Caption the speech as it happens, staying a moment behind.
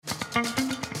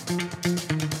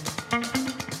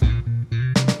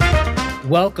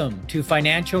Welcome to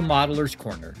Financial Modelers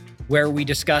Corner, where we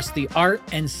discuss the art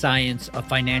and science of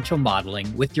financial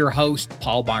modeling with your host,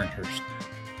 Paul Barnhurst.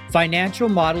 Financial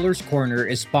Modelers Corner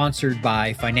is sponsored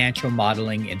by Financial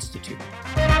Modeling Institute.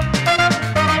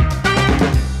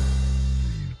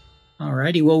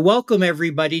 Alrighty, well, welcome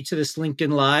everybody to this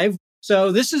LinkedIn Live.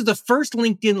 So this is the first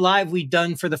LinkedIn Live we've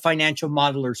done for the Financial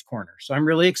Modelers Corner. So I'm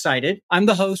really excited. I'm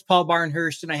the host, Paul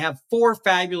Barnhurst, and I have four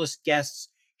fabulous guests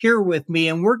here with me,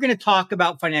 and we're going to talk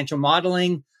about financial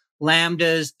modeling,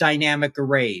 LAMBDAs, dynamic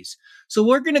arrays. So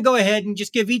we're going to go ahead and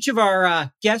just give each of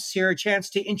our guests here a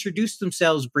chance to introduce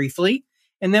themselves briefly,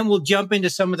 and then we'll jump into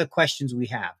some of the questions we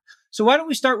have. So why don't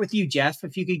we start with you, Jeff?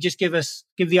 If you could just give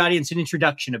the audience an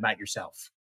introduction about yourself.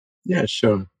 Yeah,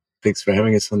 sure. Thanks for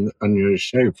having us on your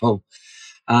show, Paul.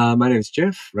 My name is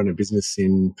Jeff. I run a business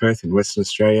in Perth in Western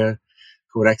Australia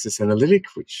called Access Analytic,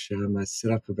 which I set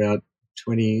up about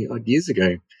 20 odd years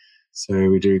ago. So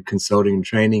we do consulting and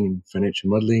training and financial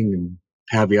modeling and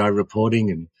Power BI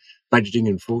reporting and budgeting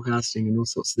and forecasting and all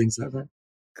sorts of things like that.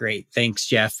 Great. Thanks,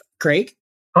 Jeff. Craig?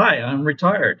 Hi, I'm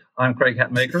retired. I'm Craig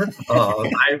Hatmaker.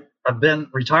 I've been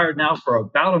retired now for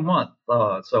about a month.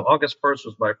 So August 1st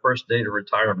was my first day to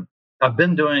retirement. I've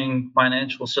been doing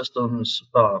financial systems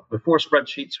before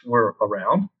spreadsheets were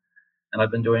around. And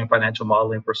I've been doing financial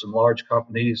modeling for some large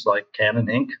companies like Canon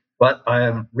Inc. But I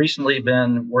have recently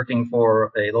been working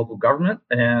for a local government.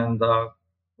 And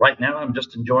right now I'm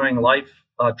just enjoying life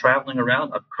traveling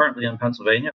around. I'm currently in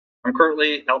Pennsylvania. I'm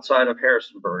currently outside of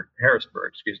Harrisburg.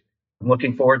 I'm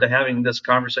looking forward to having this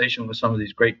conversation with some of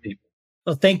these great people.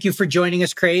 Well, thank you for joining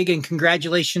us, Craig, and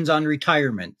congratulations on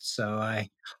retirement. So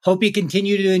I hope you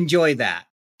continue to enjoy that.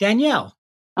 Danielle.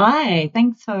 Hi,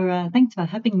 thanks for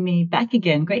having me back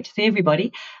again. Great to see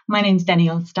everybody. My name's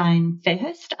Danielle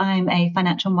Stein-Fairhurst. I'm a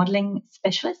financial modelling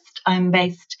specialist. I'm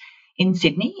based in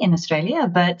Sydney in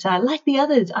Australia, but like the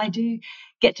others, I do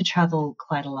get to travel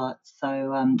quite a lot.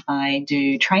 So I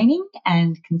do training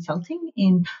and consulting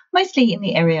mostly in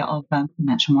the area of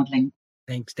financial modelling.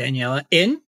 Thanks, Daniela.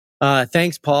 In?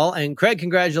 Thanks, Paul. And Craig,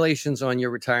 congratulations on your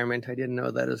retirement. I didn't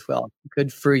know that as well.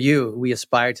 Good for you. We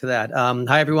aspire to that.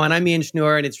 Hi, everyone. I'm Ian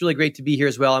Schnur, and it's really great to be here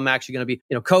as well. I'm actually going to be,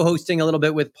 co-hosting a little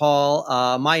bit with Paul.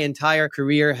 My entire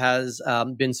career has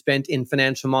been spent in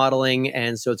financial modeling,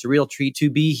 and so it's a real treat to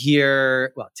be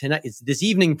here. Well, tonight, it's this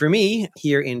evening for me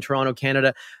here in Toronto,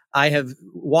 Canada. I have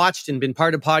watched and been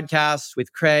part of podcasts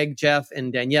with Craig, Jeff,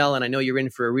 and Danielle, and I know you're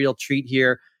in for a real treat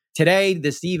here today,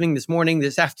 this evening, this morning,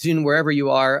 this afternoon, wherever you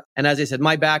are. And as I said,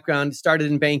 my background started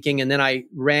in banking, and then I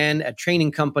ran a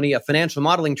training company, a financial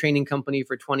modeling training company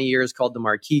for 20 years called the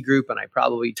Marquee Group. And I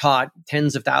probably taught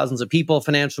tens of thousands of people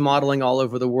financial modeling all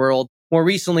over the world. More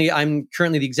recently, I'm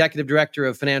currently the executive director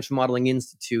of Financial Modeling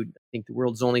Institute, I think the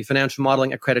world's only financial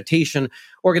modeling accreditation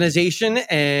organization,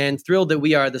 and thrilled that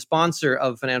we are the sponsor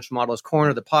of Financial Modelers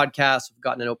Corner, the podcast. I've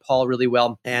gotten to know Paul really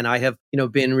well, and I have,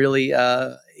 been really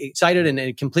excited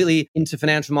and completely into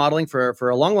financial modeling for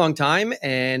a long, long time,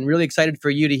 and really excited for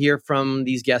you to hear from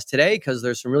these guests today because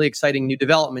there's some really exciting new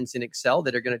developments in Excel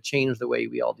that are going to change the way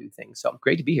we all do things. So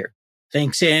great to be here.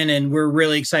 Thanks, Ann. And we're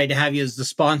really excited to have you as the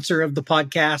sponsor of the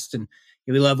podcast. And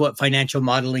we love what Financial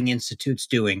Modeling Institute's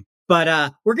doing.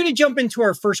 But we're going to jump into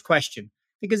our first question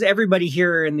because everybody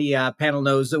here in the panel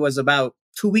knows it was about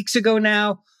 2 weeks ago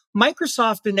now.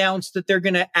 Microsoft announced that they're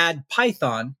going to add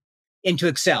Python into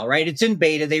Excel, right? It's in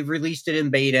beta. They've released it in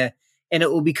beta and it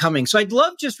will be coming. So I'd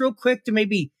love just real quick to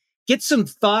maybe get some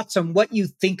thoughts on what you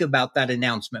think about that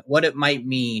announcement, what it might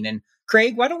mean. And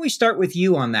Craig, why don't we start with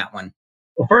you on that one?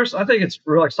 Well, first, I think it's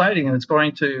real exciting, and it's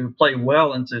going to play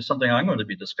well into something I'm going to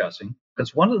be discussing.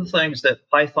 Because one of the things that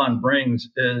Python brings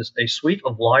is a suite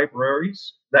of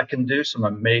libraries that can do some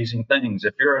amazing things.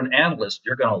 If you're an analyst,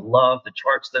 you're going to love the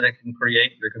charts that it can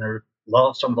create. You're going to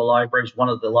love some of the libraries. One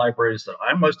of the libraries that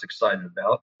I'm most excited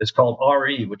about is called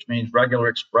RE, which means regular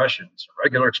expressions.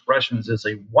 Regular expressions is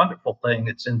a wonderful thing.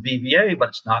 It's in VBA, but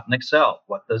it's not in Excel.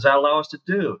 What does that allow us to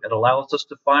do? It allows us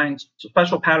to find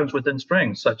special patterns within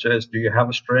strings, such as, do you have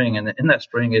a string? And in that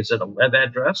string, is it a web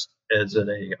address? Is it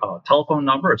a telephone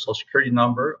number, a social security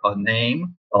number, a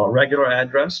name, a regular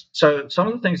address? So some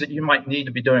of the things that you might need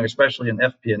to be doing, especially in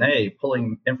FP&A,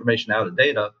 pulling information out of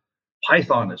data,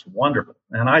 Python is wonderful.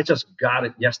 And I just got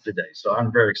it yesterday, so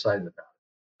I'm very excited about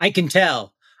it. I can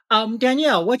tell.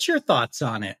 Danielle, what's your thoughts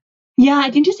on it? Yeah,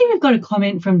 it's interesting. We've got a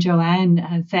comment from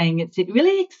Joanne saying it's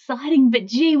really exciting, but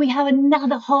gee, we have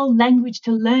another whole language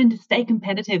to learn to stay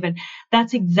competitive. And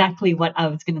that's exactly what I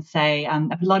was going to say.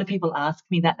 A lot of people ask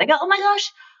me that. They go, oh my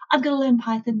gosh, I've got to learn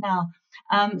Python now.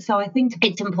 So I think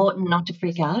it's important not to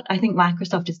freak out. I think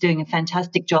Microsoft is doing a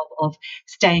fantastic job of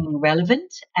staying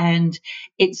relevant, and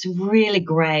it's really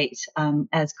great,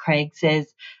 as Craig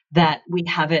says, that we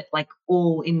have it like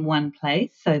all in one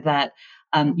place so that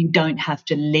you don't have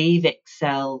to leave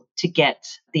Excel to get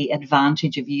the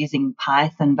advantage of using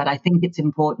Python. But I think it's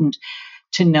important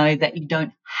to know that you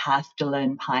don't have to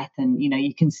learn Python.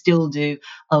 You can still do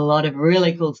a lot of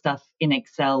really cool stuff in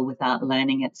Excel without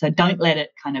learning it. So don't let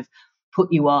it kind of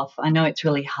put you off. I know it's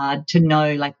really hard to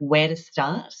know like where to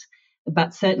start,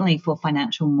 but certainly for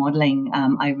financial modeling,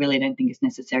 I really don't think it's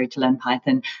necessary to learn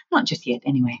Python, not just yet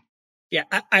anyway. Yeah,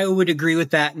 I would agree with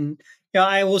that. And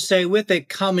I will say with it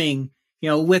coming,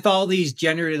 with all these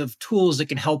generative tools that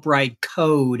can help write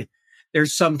code,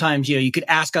 there's sometimes, you could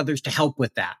ask others to help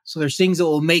with that. So there's things that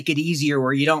will make it easier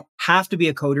where you don't have to be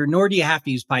a coder, nor do you have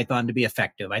to use Python to be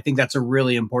effective. I think that's a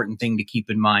really important thing to keep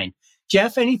in mind.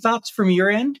 Jeff, any thoughts from your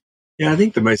end? Yeah, I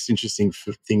think the most interesting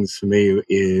things for me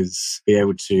is be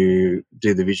able to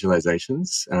do the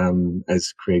visualizations,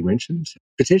 as Craig mentioned.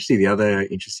 Potentially the other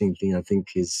interesting thing I think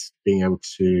is being able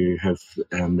to have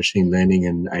machine learning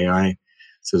and AI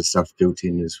sort of stuff built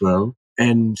in as well.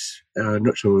 And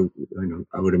not sure,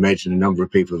 I would imagine a number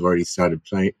of people have already started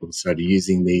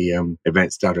using the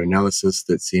advanced data analysis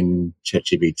that's in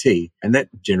ChatGPT, and that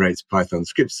generates Python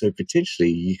scripts. So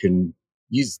potentially you can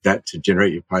use that to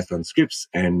generate your Python scripts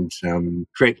and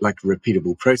create like a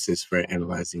repeatable process for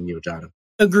analyzing your data.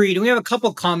 Agreed. And we have a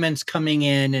couple comments coming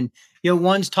in, and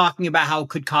one's talking about how it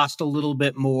could cost a little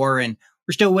bit more, and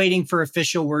we're still waiting for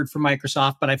official word from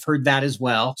Microsoft, but I've heard that as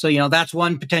well. So, that's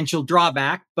one potential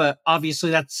drawback, but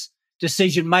obviously that's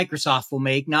decision Microsoft will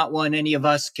make, not one any of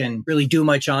us can really do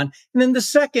much on. And then the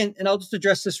second, and I'll just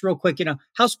address this real quick,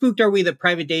 how spooked are we that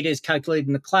private data is calculated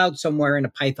in the cloud somewhere in a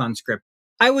Python script?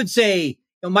 I would say,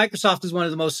 Microsoft is one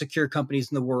of the most secure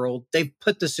companies in the world. They've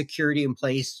put the security in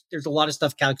place. There's a lot of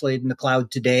stuff calculated in the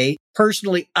cloud today.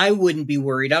 Personally, I wouldn't be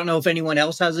worried. I don't know if anyone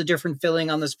else has a different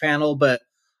feeling on this panel, but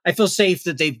I feel safe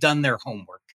that they've done their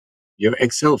homework. Your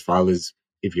Excel file is,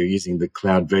 if you're using the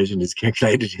cloud version, is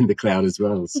calculated in the cloud as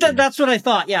well. So. That's what I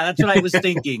thought. Yeah, that's what I was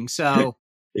thinking. So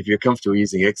if you're comfortable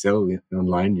using Excel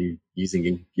online,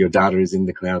 your data is in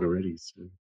the cloud already. So.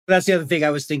 That's the other thing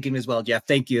I was thinking as well, Jeff.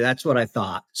 Thank you. That's what I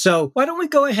thought. So why don't we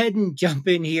go ahead and jump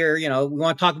in here? We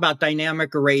want to talk about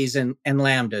dynamic arrays and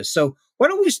lambdas. So why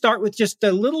don't we start with just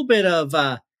a little bit of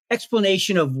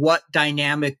explanation of what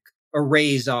dynamic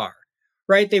arrays are,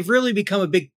 right? They've really become a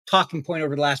big talking point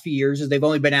over the last few years, as they've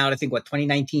only been out, I think,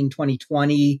 2019,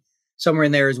 2020, somewhere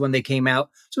in there is when they came out.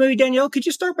 So maybe Danielle, could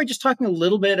you start by just talking a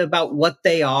little bit about what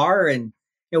they are and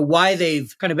why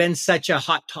they've kind of been such a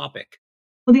hot topic?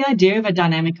 Well, the idea of a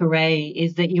dynamic array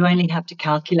is that you only have to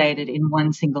calculate it in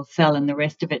one single cell and the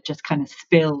rest of it just kind of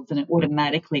spills and it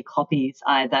automatically copies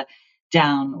either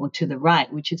down or to the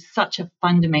right, which is such a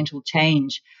fundamental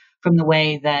change from the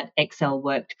way that Excel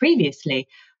worked previously.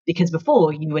 Because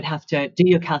before you would have to do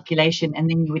your calculation and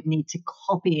then you would need to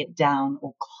copy it down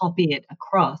or copy it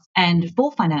across. And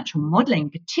for financial modeling,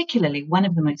 particularly, one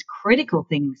of the most critical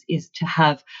things is to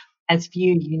have as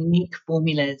few unique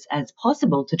formulas as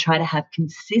possible to try to have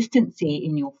consistency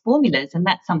in your formulas. And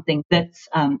that's something that's,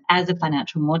 as a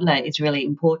financial modeler, is really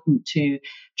important to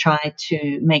try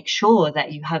to make sure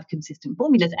that you have consistent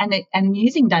formulas. And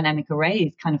using dynamic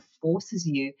arrays kind of forces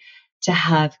you to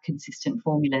have consistent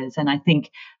formulas. And I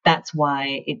think that's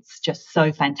why it's just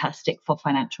so fantastic for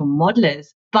financial modelers.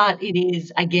 But it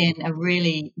is, again, a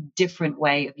really different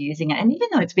way of using it. And even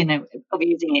though it's been of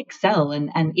using Excel,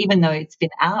 and even though it's been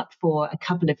out for a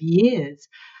couple of years,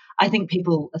 I think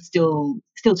people are still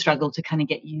struggle to kind of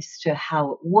get used to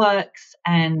how it works.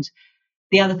 And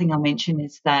the other thing I'll mention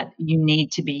is that you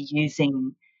need to be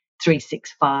using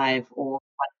 365 or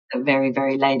the very,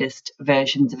 very latest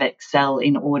versions of Excel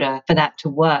in order for that to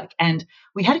work. And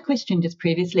we had a question just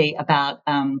previously about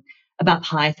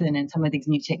Python and some of these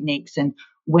new techniques and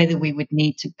whether we would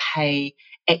need to pay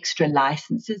extra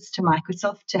licenses to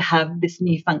Microsoft to have this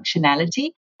new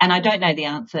functionality. And I don't know the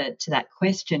answer to that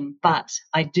question, but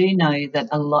I do know that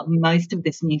most of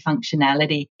this new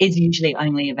functionality is usually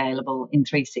only available in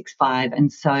 365.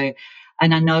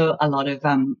 And I know a lot of,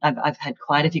 I've had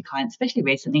quite a few clients, especially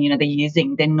recently,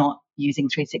 they're not using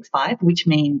 365, which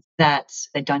means that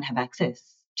they don't have access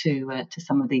to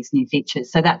some of these new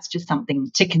features. So that's just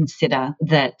something to consider,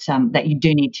 that you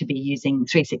do need to be using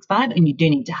 365 and you do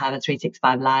need to have a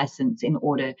 365 license in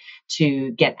order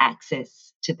to get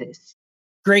access to this.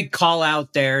 Great call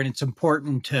out there. And it's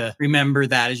important to remember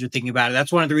that as you're thinking about it.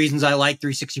 That's one of the reasons I like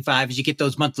 365 is you get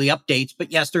those monthly updates.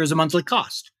 But yes, there is a monthly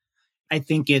cost. I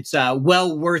think it's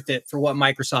well worth it for what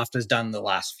Microsoft has done the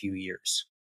last few years.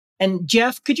 And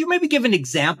Jeff, could you maybe give an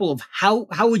example of how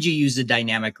would you use a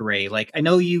dynamic array? Like, I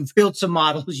know you've built some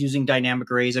models using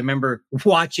dynamic arrays. I remember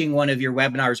watching one of your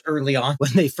webinars early on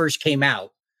when they first came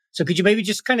out. So could you maybe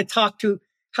just kind of talk to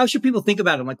how should people think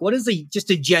about them? Like, what is just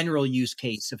a general use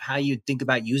case of how you think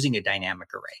about using a dynamic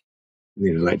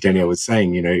array? Like Danielle was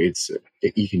saying,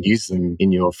 you can use them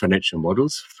in your financial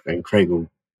models, and Craig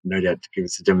will no doubt give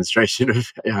us a demonstration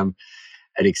of an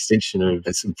extension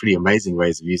of some pretty amazing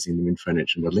ways of using them in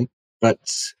financial modeling. But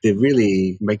they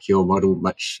really make your model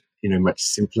much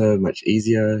simpler, much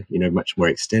easier, much more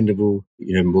extendable,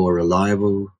 more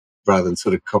reliable. Rather than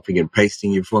sort of copying and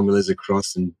pasting your formulas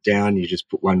across and down, you just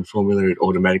put one formula, it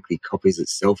automatically copies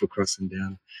itself across and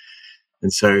down.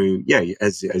 And so, yeah,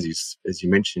 as you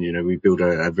mentioned, we built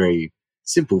a very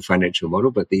simple financial model,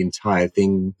 but the entire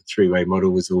thing, the three-way model,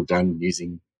 was all done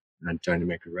using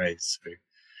dynamic arrays. So,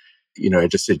 I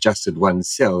just adjusted one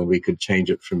cell and we could change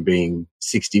it from being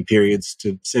 60 periods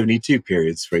to 72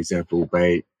 periods, for example,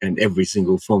 and every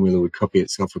single formula would copy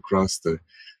itself across.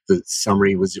 The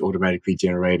summary was automatically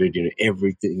generated.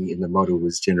 Everything in the model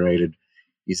was generated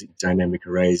using dynamic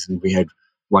arrays, and we had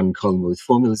one column with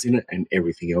formulas in it, and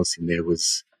everything else in there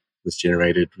was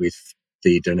generated with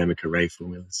the dynamic array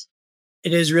formulas.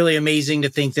 It is really amazing to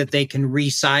think that they can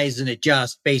resize and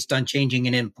adjust based on changing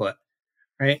an input,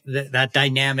 right? That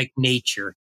dynamic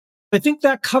nature. I think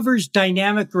that covers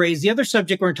dynamic arrays. The other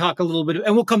subject we're going to talk a little bit,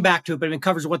 and we'll come back to it, but it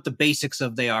covers what the basics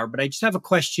of they are. But I just have a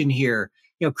question here.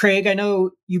 Craig, I know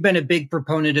you've been a big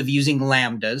proponent of using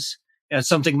lambdas.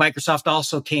 Something Microsoft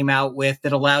also came out with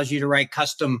that allows you to write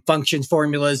custom functions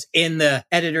formulas in the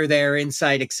editor there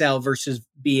inside Excel versus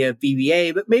via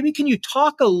VBA. But maybe can you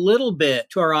talk a little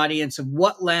bit to our audience of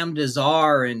what lambdas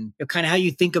are and kind of how you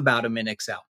think about them in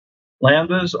Excel?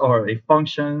 Lambdas are a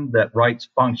function that writes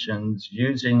functions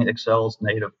using Excel's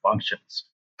native functions.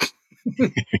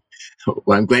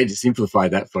 Well, I'm glad you simplified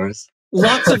that for us.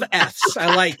 Lots of F's.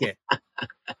 I like it.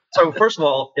 So first of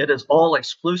all, it is all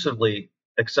exclusively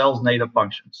Excel's native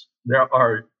functions.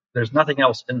 There's nothing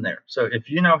else in there. So if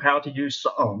you know how to use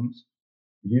sums,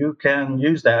 you can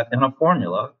use that in a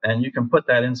formula and you can put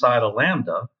that inside a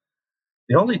lambda.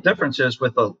 The only difference is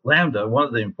with a lambda, one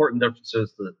of the important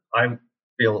differences that I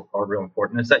feel are real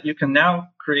important is that you can now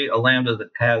create a lambda that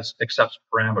accepts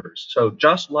parameters. So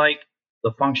just like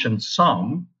the function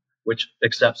sum, which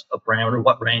accepts a parameter,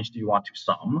 what range do you want to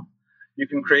sum? You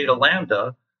can create a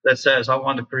lambda that says, I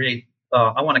want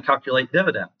to calculate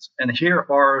dividends. And here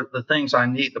are the things I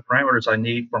need, the parameters I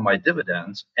need for my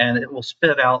dividends, and it will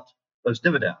spit out those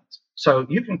dividends. So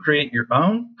you can create your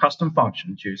own custom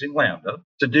functions using Lambda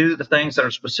to do the things that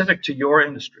are specific to your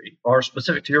industry or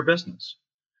specific to your business.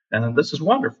 And this is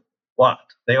wonderful, but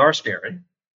they are scary.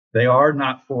 They are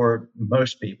not for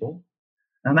most people.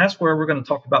 And that's where we're going to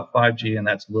talk about 5G, and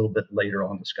that's a little bit later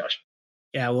on discussion.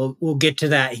 Yeah, we'll get to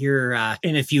that here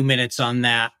in a few minutes on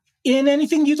that. Ian,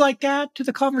 anything you'd like to add to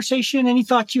the conversation? Any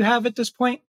thoughts you have at this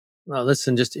point? Well,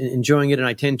 listen, just enjoying it, and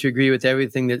I tend to agree with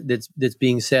everything that's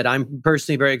being said. I'm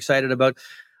personally very excited about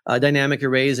dynamic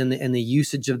arrays and the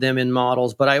usage of them in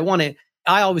models. But I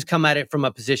always come at it from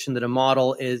a position that a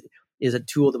model is a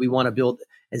tool that we want to build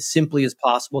as simply as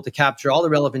possible to capture all the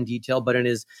relevant detail, but in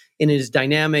his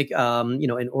dynamic,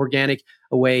 an organic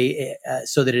way,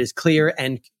 so that it is clear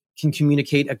and can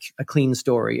communicate a clean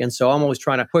story. And so I'm always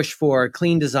trying to push for a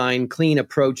clean design, clean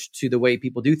approach to the way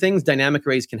people do things. Dynamic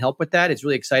arrays can help with that. It's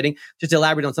really exciting. Just to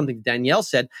elaborate on something Danielle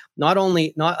said,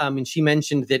 she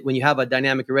mentioned that when you have a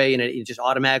dynamic array and it just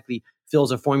automatically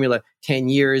fills a formula 10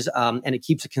 years and it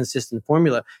keeps a consistent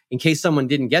formula. In case someone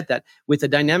didn't get that, with a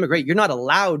dynamic array, you're not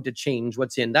allowed to change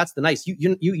what's in. That's the nice.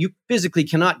 You physically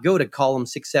cannot go to column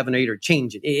 6, 7, 8 or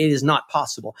change it. It is not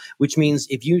possible, which means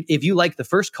if you like the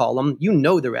first column,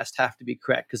 the rest have to be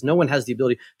correct because no one has the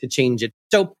ability to change it.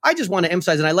 So I just want to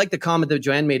emphasize, and I like the comment that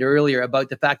Joanne made earlier about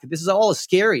the fact that this is all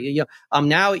scary.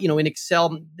 Now, in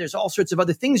Excel, there's all sorts of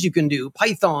other things you can do: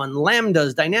 Python,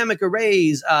 lambdas, dynamic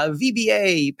arrays,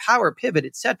 VBA, Power Pivot,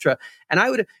 etc. And I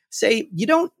would say you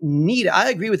don't need, I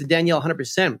agree with Danielle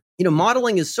 100%.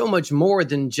 Modeling is so much more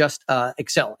than just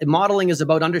Excel. And modeling is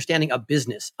about understanding a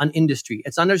business, an industry.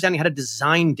 It's understanding how to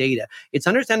design data. It's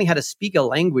understanding how to speak a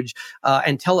language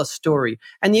and tell a story.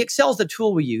 And the Excel is the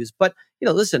tool we use. But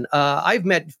listen, I've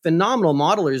met phenomenal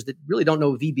modelers that really don't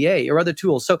know VBA or other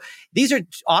tools. So these are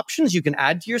options you can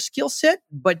add to your skill set,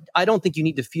 but I don't think you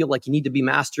need to feel like you need to be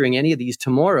mastering any of these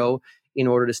tomorrow in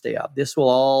order to stay up. This will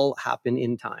all happen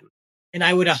in time. And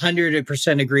I would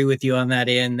 100% agree with you on that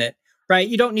end that, right,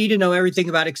 you don't need to know everything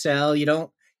about Excel. You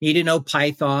don't need to know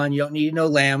Python. You don't need to know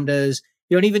lambdas.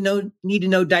 You don't even need to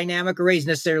know dynamic arrays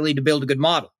necessarily to build a good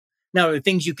model. Now, are there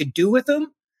things you could do with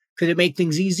them? Could it make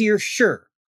things easier? Sure.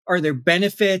 Are there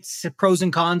benefits, pros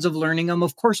and cons of learning them?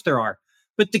 Of course there are.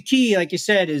 But the key, like you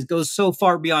said, goes so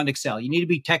far beyond Excel. You need to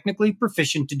be technically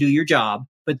proficient to do your job,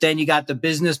 but then you got the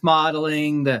business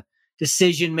modeling, the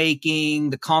decision making,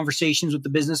 the conversations with the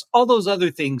business, all those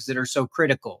other things that are so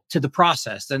critical to the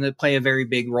process and that play a very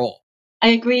big role. I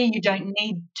agree. You don't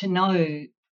need to know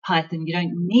Python. You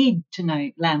don't need to know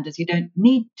Lambdas. You don't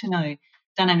need to know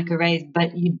dynamic arrays,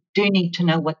 but you do need to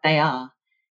know what they are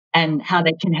and how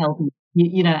they can help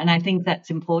you. And I think that's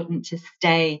important to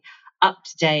stay up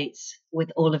to date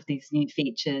with all of these new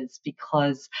features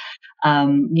because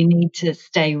you need to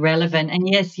stay relevant. And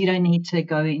yes, you don't need to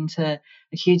go into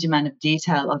a huge amount of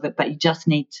detail of it, but you just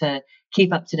need to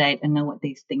keep up to date and know what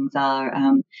these things are.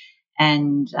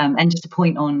 And just a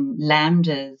point on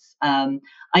lambdas,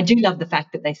 I do love the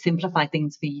fact that they simplify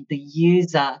things for the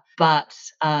user, but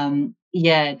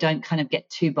don't kind of get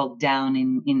too bogged down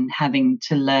in having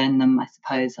to learn them, I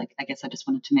suppose. I guess I just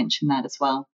wanted to mention that as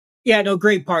well. Yeah, no,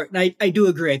 great part. And I do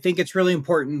agree. I think it's really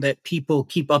important that people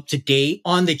keep up to date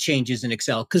on the changes in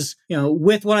Excel. Because,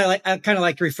 with what I kind of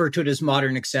like to refer to it as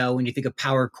modern Excel, when you think of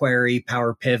Power Query,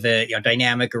 Power Pivot,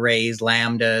 dynamic arrays,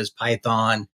 lambdas,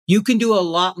 Python, you can do a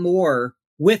lot more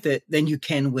with it than you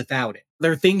can without it.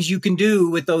 There are things you can do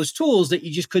with those tools that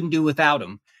you just couldn't do without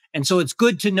them. And so it's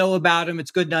good to know about them.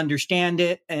 It's good to understand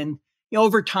it. And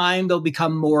over time, they'll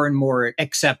become more and more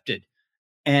accepted.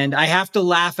 And I have to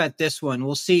laugh at this one.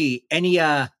 We'll see. Any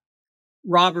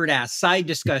Robert asks, side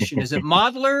discussion. Is it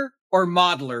modeler or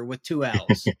modeler with 2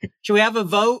 L's? Should we have a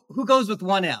vote? Who goes with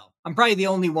 1 L? I'm probably the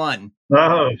only one.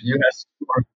 Oh, US.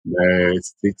 No,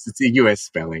 it's a US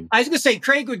spelling. I was going to say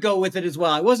Craig would go with it as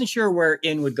well. I wasn't sure where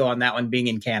in would go on that one, being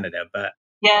in Canada, but.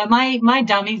 Yeah, my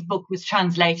dummies book was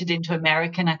translated into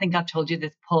American. I think I've told you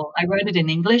this, Paul. I wrote it in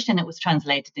English and it was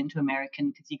translated into American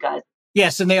because you guys.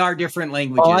 Yes, and they are different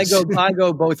languages. Oh, I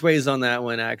go both ways on that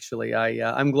one, actually.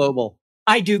 I'm global.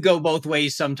 I do go both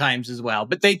ways sometimes as well.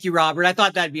 But thank you, Robert. I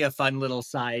thought that'd be a fun little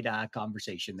side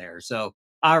conversation there. So,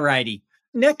 all righty.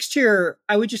 Next here,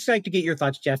 I would just like to get your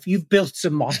thoughts, Jeff. You've built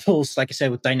some models, like I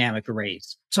said, with dynamic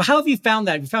arrays. So how have you found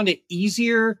that? Have you found it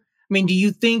easier? I mean, do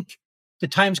you think the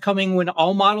time's coming when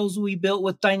all models will be built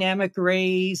with dynamic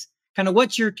arrays? Kind of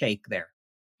what's your take there?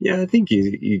 Yeah, I think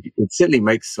it certainly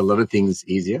makes a lot of things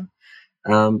easier.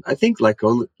 I think like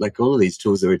all of these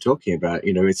tools that we're talking about,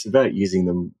 it's about using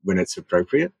them when it's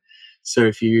appropriate. So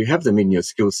if you have them in your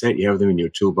skill set, you have them in your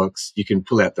toolbox, you can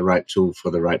pull out the right tool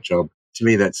for the right job. To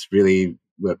me, that's really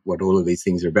what all of these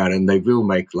things are about. And they will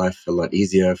make life a lot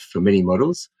easier for many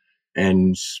models.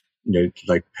 And,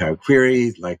 like Power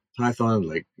Query, like Python,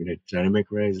 like,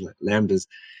 dynamic arrays, like lambdas,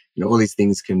 all these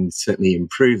things can certainly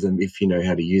improve them if you know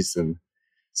how to use them.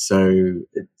 So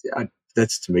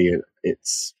that's, to me,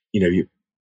 it's,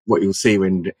 what you'll see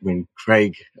when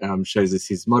Craig shows us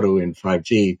his model in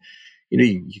 5G,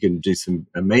 you can do some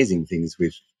amazing things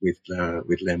with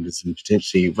lambdas, and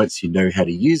potentially once you know how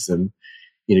to use them,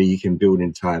 you can build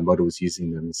entire models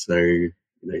using them. So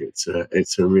it's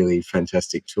a really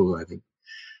fantastic tool, I think.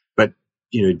 But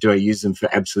do I use them for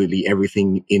absolutely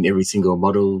everything in every single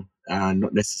model?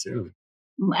 Not necessarily.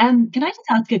 Can I just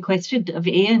ask a question of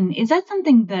Ian? Is that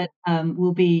something that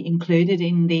will be included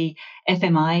in the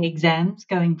FMI exams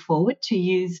going forward to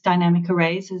use dynamic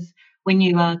arrays when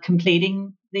you are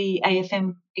completing the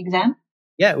AFM exam?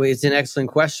 Yeah, it's an excellent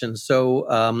question.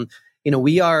 So,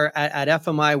 we are at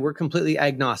FMI, we're completely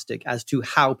agnostic as to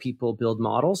how people build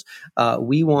models.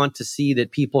 We want to see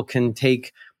that people can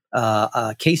take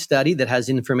a case study that has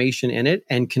information in it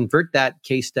and convert that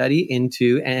case study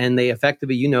into, and they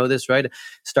effectively, this, right?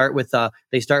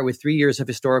 They start with 3 years of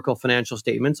historical financial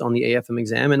statements on the AFM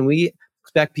exam, and we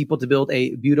expect people to build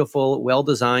a beautiful,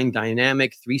 well-designed,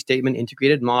 dynamic 3-statement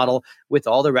integrated model with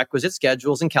all the requisite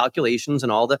schedules and calculations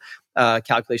and all the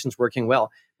calculations working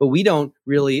well. But we don't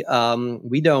really,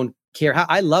 we don't care.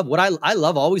 I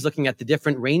love always looking at the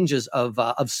different ranges of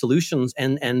solutions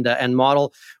and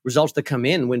model results that come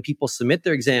in when people submit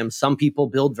their exams. Some people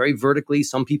build very vertically,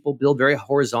 some people build very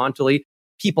horizontally.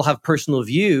 People have personal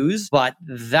views, but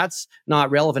that's not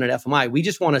relevant at FMI. We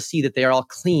just want to see that they are all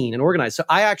clean and organized. So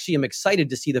I actually am excited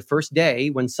to see the first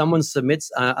day when someone submits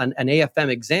an AFM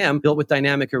exam built with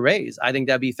dynamic arrays. I think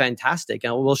that'd be fantastic,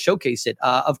 and we'll showcase it.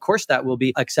 Of course, that will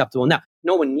be acceptable. Now,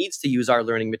 no one needs to use our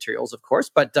learning materials, of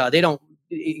course, but they don't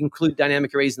include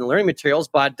dynamic arrays in the learning materials,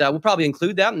 but we'll probably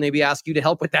include that and maybe ask you to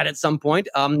help with that at some point.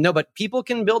 No, but people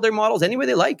can build their models any way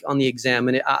they like on the exam.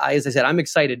 And as I said, I'm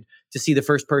excited to see the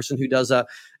first person who does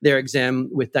their exam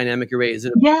with dynamic arrays.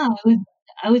 Yeah,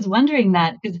 I was wondering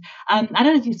that because I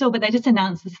don't know if you saw, but they just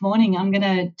announced this morning I'm going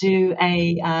to do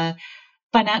a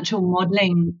financial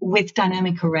modeling with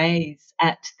dynamic arrays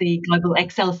at the Global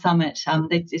Excel Summit.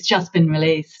 It's just been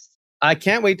released. I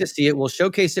can't wait to see it. We'll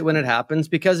showcase it when it happens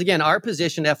because, again, our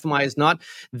position FMI is not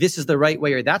this is the right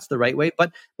way or that's the right way.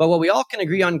 But what we all can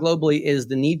agree on globally is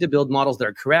the need to build models that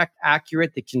are correct,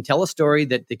 accurate, that can tell a story,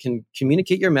 that can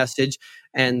communicate your message,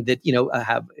 and that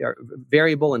are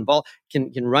variable, involved,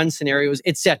 can run scenarios,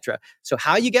 etc. So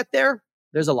how you get there,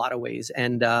 there's a lot of ways,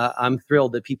 and I'm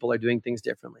thrilled that people are doing things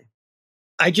differently.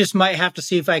 I just might have to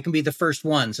see if I can be the first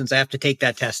one since I have to take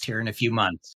that test here in a few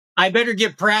months. I better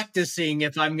get practicing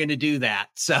if I'm going to do that.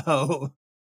 So,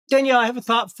 Danielle, I have a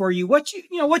thought for you. What's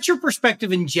your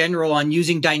perspective in general on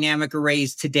using dynamic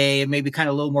arrays today, and maybe kind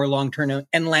of a little more long-term,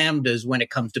 and lambdas when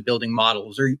it comes to building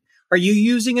models? Are you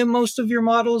using in most of your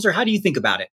models, or how do you think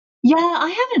about it? Yeah, I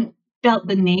haven't felt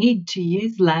the need to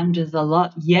use lambdas a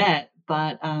lot yet,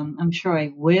 but I'm sure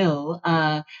I will.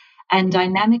 And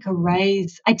dynamic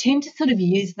arrays, I tend to sort of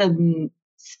use them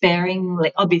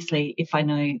sparingly. Obviously, if I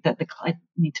know that I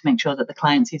need to make sure that the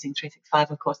client's using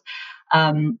 365, of course.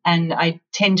 And I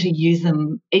tend to use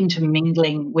them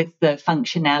intermingling with the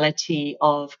functionality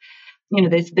of,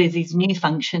 there's these new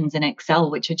functions in Excel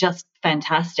which are just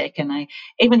fantastic. And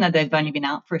even though they've only been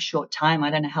out for a short time,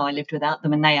 I don't know how I lived without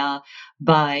them. And they are,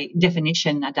 by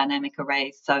definition, a dynamic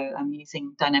array. So I'm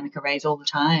using dynamic arrays all the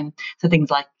time. So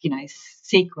things like,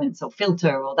 sequence or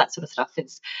filter or that sort of stuff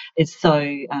is so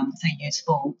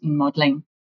useful in modeling.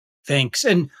 Thanks.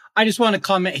 And I just want to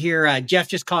comment here. Jeff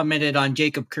just commented on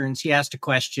Jacob Kearns. He asked a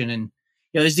question, and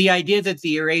is the idea that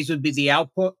the arrays would be the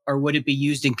output, or would it be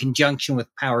used in conjunction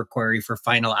with Power Query for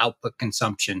final output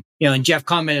consumption? And Jeff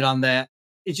commented on that.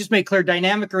 It just made clear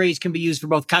dynamic arrays can be used for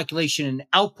both calculation and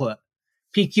output.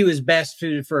 PQ is best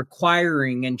suited for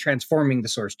acquiring and transforming the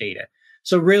source data.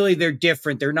 So really, they're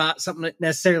different. They're not something that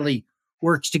necessarily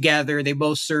works together. They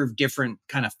both serve different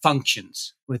kind of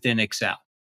functions within Excel.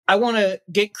 I want to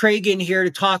get Craig in here to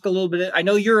talk a little bit. I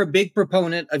know you're a big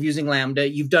proponent of using Lambda.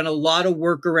 You've done a lot of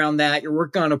work around that. You're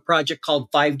working on a project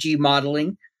called 5G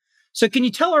modeling. So can you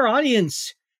tell our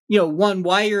audience, one,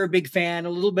 why you're a big fan,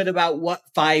 a little bit about what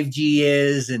 5G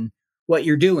is and what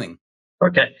you're doing?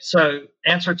 Okay, so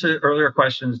answer to earlier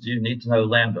questions, do you need to know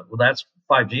Lambda? Well, that's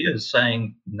 5G is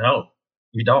saying no,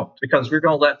 you don't, because we're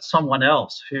going to let someone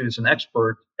else who's an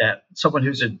expert someone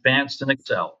who's advanced in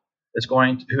Excel,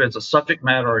 who is a subject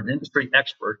matter or an industry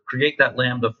expert, create that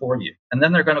Lambda for you. And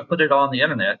then they're going to put it on the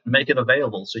internet and make it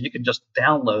available so you can just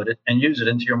download it and use it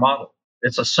into your model.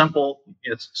 It's simple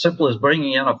as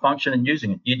bringing in a function and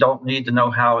using it. You don't need to know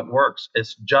how it works.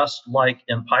 It's just like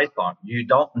in Python. You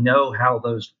don't know how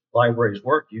those libraries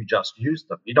work. You just use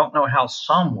them. You don't know how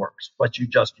sum works, but you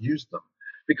just use them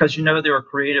because they were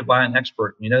created by an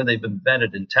expert. They've been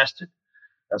vetted and tested.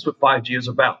 That's what 5G is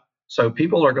about. So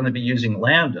people are going to be using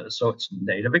Lambda. So it's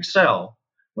native Excel.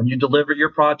 When you deliver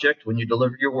your project, when you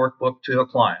deliver your workbook to a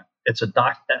client, it's a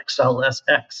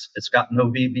 .xlsx. It's got no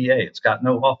VBA. It's got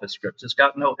no office scripts. It's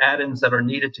got no add-ins that are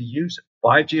needed to use it.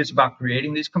 5G is about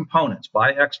creating these components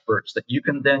by experts that you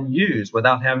can then use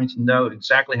without having to know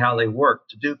exactly how they work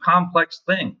to do complex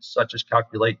things, such as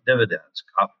calculate dividends,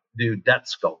 do debt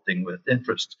sculpting with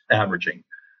interest averaging.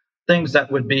 Things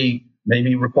that would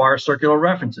maybe require circular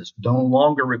references, no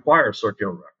longer require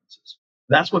circular references.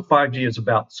 That's what 5G is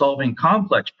about, solving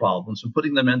complex problems and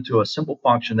putting them into a simple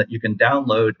function that you can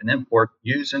download and import,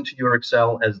 use into your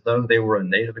Excel as though they were a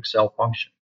native Excel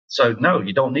function. So no,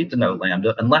 you don't need to know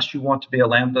Lambda unless you want to be a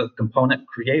Lambda component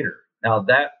creator. Now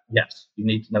yes, you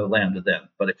need to know Lambda then.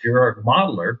 But if you're a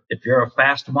modeler, if you're a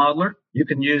fast modeler, you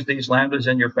can use these Lambdas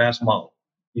in your fast model.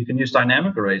 You can use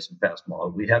dynamic arrays in fast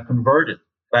model. We have converted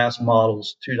fast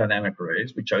models to dynamic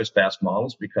arrays. We chose fast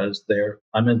models because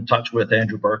I'm in touch with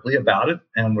Andrew Berkeley about it,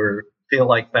 and we feel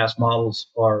like fast models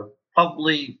are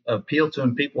probably appeal to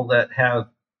people that have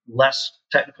less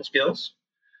technical skills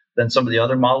than some of the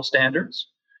other model standards.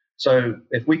 So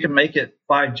if we can make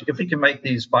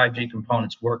these 5G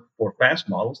components work for fast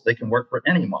models, they can work for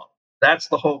any model. That's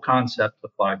the whole concept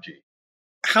of 5G.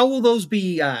 How will those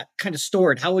be kind of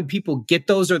stored? How would people get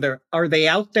those? Are they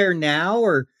out there now?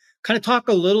 Or kind of talk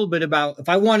a little bit about if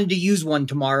I wanted to use one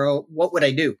tomorrow, what would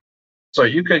I do? So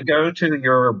you could go to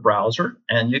your browser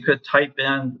and you could type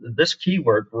in this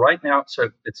keyword right now. So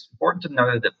it's important to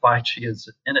know that 5G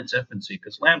is in its infancy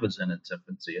because Lambda's in its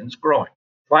infancy and it's growing.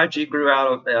 5G grew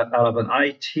out of an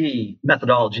IT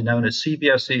methodology known as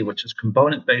CBSE, which is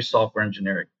component-based software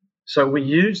engineering. So we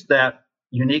use that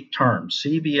unique term,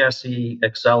 CBSE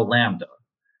Excel Lambda,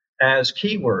 as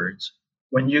keywords.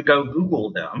 When you go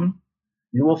Google them,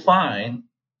 you will find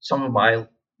some of my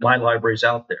libraries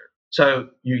out there. So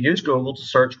you use Google to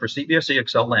search for CBSE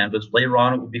Excel Lambdas. Later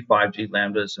on, it will be 5G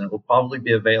Lambdas, and it will probably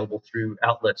be available through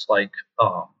outlets like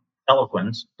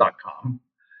Eloquence.com.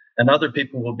 And other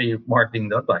people will be marketing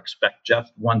them. I expect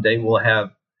Jeff one day will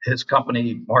have his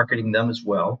company marketing them as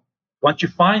well. Once you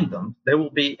find them, they will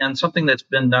be in something that's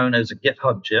been known as a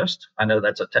GitHub gist. I know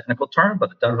that's a technical term,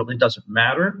 but it really doesn't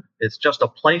matter. It's just a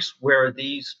place where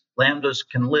these Lambdas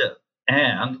can live.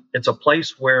 And it's a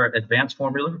place where Advanced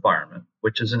Formula Environment,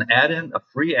 which is an add-in, a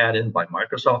free add-in by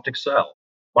Microsoft Excel.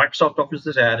 Microsoft offers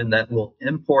this add-in that will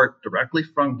import directly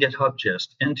from GitHub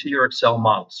gist into your Excel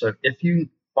model. So if you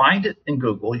find it in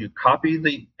Google, you copy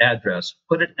the address,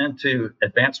 put it into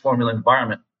Advanced Formula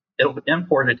Environment, it'll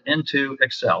import it into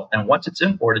Excel. And once it's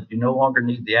imported, you no longer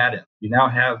need the add-in. You now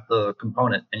have the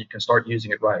component and you can start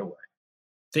using it right away.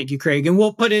 Thank you, Craig. And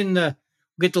we'll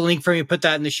get the link from you, put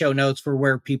that in the show notes for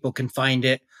where people can find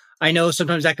it. I know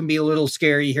sometimes that can be a little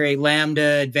scary. You hear a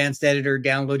Lambda, advanced editor,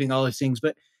 downloading all these things,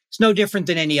 but it's no different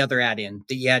than any other add-in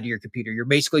that you add to your computer. You're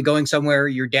basically going somewhere,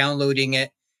 you're downloading it,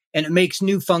 and it makes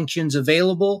new functions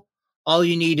available. All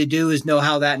you need to do is know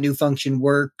how that new function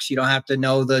works. You don't have to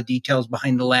know the details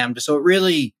behind the Lambda. So it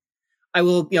really, I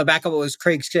will, back up what was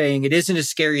Craig saying. It isn't as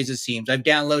scary as it seems. I've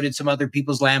downloaded some other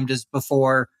people's Lambdas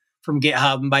before from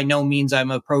GitHub, and by no means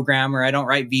I'm a programmer. I don't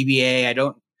write VBA. I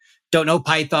don't know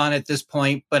Python at this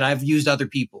point, but I've used other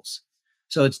people's.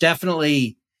 So it's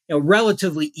definitely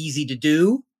relatively easy to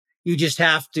do. You just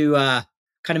have to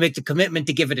kind of make the commitment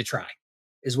to give it a try,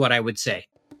 is what I would say.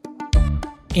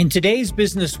 In today's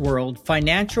business world,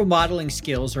 financial modeling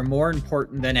skills are more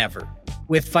important than ever.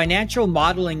 With Financial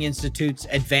Modeling Institute's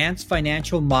Advanced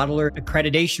Financial Modeler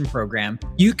Accreditation Program,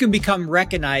 you can become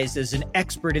recognized as an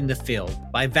expert in the field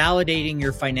by validating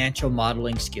your financial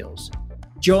modeling skills.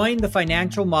 Join the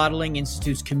Financial Modeling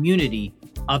Institute's community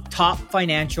of top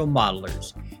financial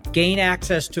modelers, gain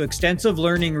access to extensive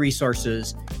learning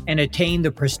resources, and attain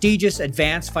the prestigious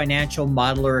Advanced Financial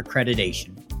Modeler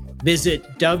Accreditation.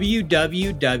 Visit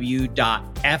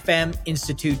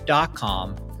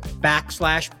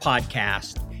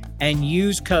www.fminstitute.com/podcast and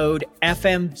use code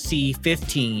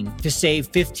FMC15 to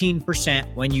save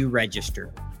 15% when you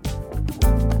register.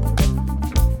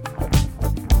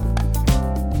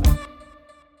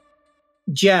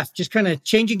 Jeff, just kind of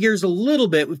changing gears a little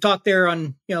bit. We've talked there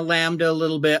on Lambda a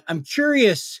little bit. I'm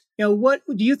curious, what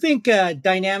do you think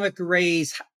dynamic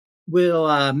arrays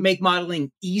will make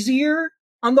modeling easier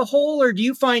on the whole, or do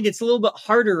you find it's a little bit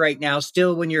harder right now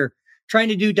still when you're trying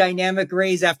to do dynamic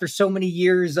arrays after so many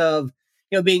years of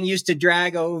being used to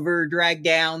drag over, drag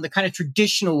down, the kind of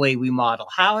traditional way we model?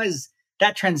 How has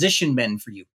that transition been for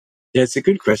you? Yeah, it's a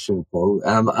good question, Paul.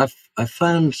 I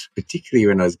found, particularly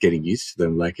when I was getting used to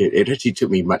them, like it actually took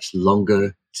me much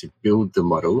longer to build the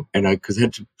model, and because I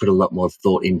had to put a lot more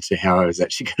thought into how I was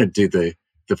actually going to do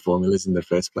the formulas in the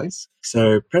first place.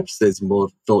 So perhaps there's more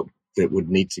thought that would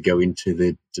need to go into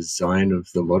the design of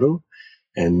the model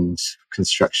and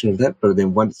construction of that. But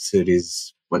then once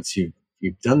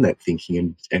you've done that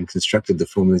thinking and constructed the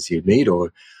formulas you need,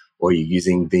 or you're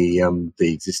using the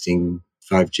existing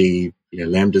 5G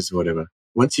Lambdas or whatever,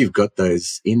 once you've got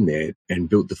those in there and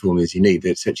built the formulas you need,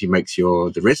 that actually makes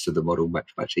the rest of the model much,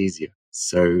 much easier.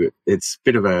 So it's a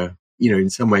bit of a, in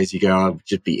some ways you go, oh, it'd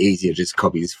just be easier to just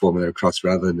copy this formula across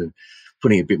rather than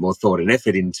putting a bit more thought and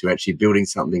effort into actually building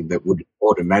something that would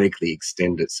automatically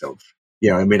extend itself.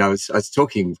 Yeah, I mean, I was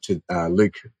talking to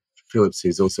Luke Phillips,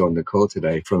 who's also on the call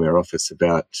today from our office,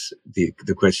 about the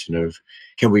question of,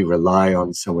 can we rely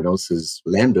on someone else's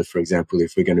Lambda, for example,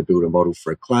 if we're going to build a model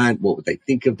for a client? What would they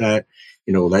think of that?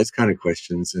 All those kind of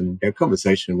questions. And our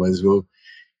conversation was, well,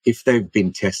 if they've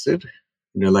been tested,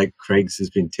 like Craig's has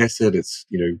been tested, it's,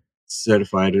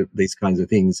 certified, these kinds of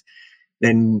things,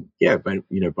 then yeah, but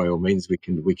by all means we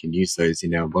can use those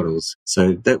in our models.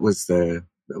 So that was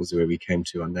where we came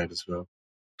to on that as well.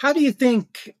 How do you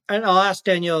think, and I'll ask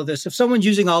Danielle this, if someone's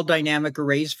using all dynamic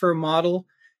arrays for a model,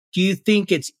 do you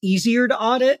think it's easier to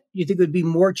audit? Do you think it would be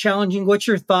more challenging? What's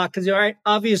your thought? Because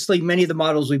obviously many of the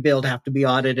models we build have to be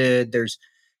audited. There's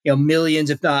millions,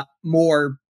 if not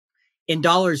more, in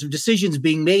dollars of decisions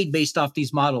being made based off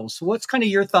these models. So what's kind of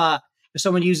your thought if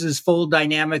someone uses full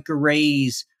dynamic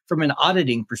arrays from an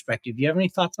auditing perspective? Do you have any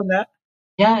thoughts on that?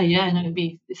 Yeah, and it would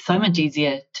be so much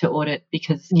easier to audit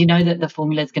because you know that the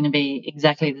formula is going to be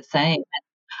exactly the same. And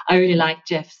I really like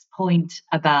Jeff's point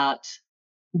about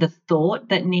the thought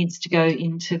that needs to go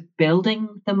into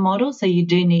building the model. So you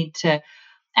do need to,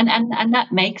 and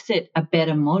that makes it a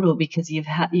better model because you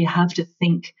have to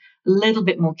think a little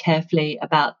bit more carefully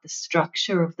about the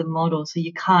structure of the model. So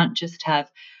you can't just have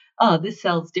oh, this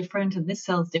cell's different and this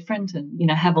cell's different,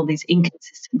 and have all these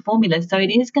inconsistent formulas. So it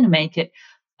is going to make it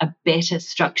a better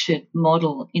structured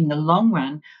model in the long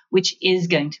run, which is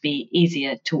going to be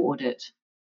easier to audit.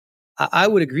 I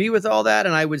would agree with all that,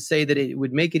 and I would say that it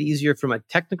would make it easier from a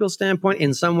technical standpoint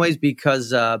in some ways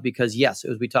because yes,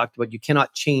 as we talked about, you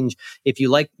cannot change. If you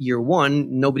like year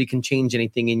one, nobody can change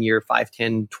anything in year 5,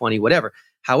 10, 20, whatever.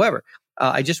 However,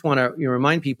 I just want to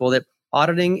remind people that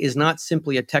auditing is not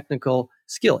simply a technical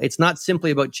skill. It's not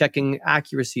simply about checking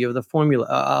accuracy of the formula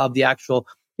of the actual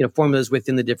formulas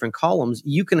within the different columns.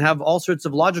 You can have all sorts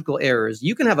of logical errors.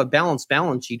 You can have a balanced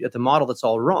balance sheet at the model that's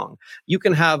all wrong. You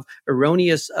can have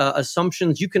erroneous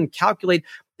assumptions. You can calculate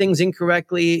things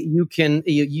incorrectly. You can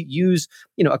use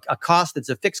a cost that's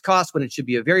a fixed cost when it should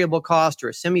be a variable cost or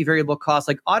a semi-variable cost.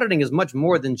 Like auditing is much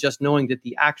more than just knowing that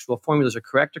the actual formulas are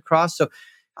correct across. So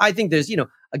I think there's,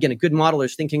 again, a good modeler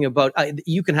is thinking about,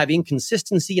 you can have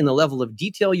inconsistency in the level of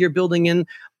detail you're building in.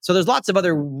 So there's lots of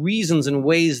other reasons and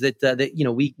ways that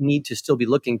we need to still be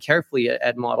looking carefully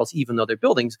at models, even though they're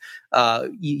buildings,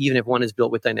 even if one is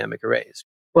built with dynamic arrays.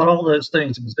 But all those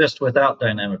things exist without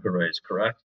dynamic arrays,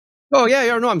 correct? Oh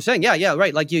yeah, no, I'm saying yeah,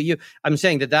 right. Like I'm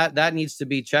saying that needs to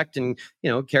be checked and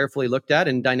carefully looked at.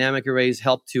 And dynamic arrays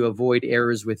help to avoid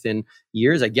errors within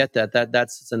years. I get that.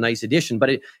 That's a nice addition, but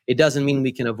it doesn't mean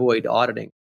we can avoid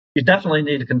auditing. You definitely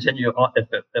need to continue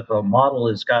if a model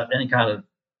has got any kind of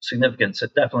significance.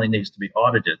 It definitely needs to be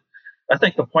audited. I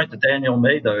think the point that Daniel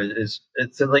made, though, is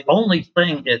it's the only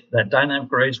thing that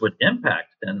dynamic arrays would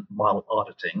impact in model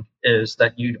auditing is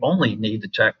that you'd only need to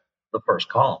check the first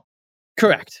column.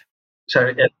 Correct.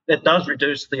 So it does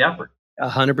reduce the effort.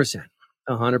 100%.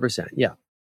 100%. Yeah.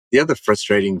 The other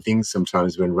frustrating thing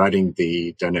sometimes when writing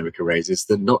the dynamic arrays is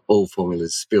that not all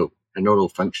formulas spill and not all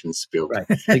functions spill. Right.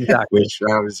 Exactly. Which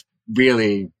I was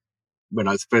really, when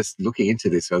I was first looking into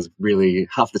this, I was really,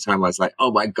 half the time I was like,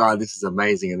 oh my God, this is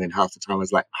amazing. And then half the time I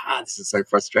was like, this is so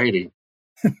frustrating.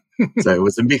 So it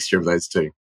was a mixture of those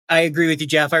two. I agree with you,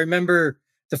 Jeff. I remember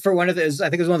I think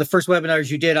it was one of the first webinars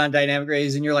you did on dynamic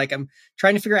arrays, and you're like, I'm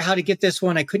trying to figure out how to get this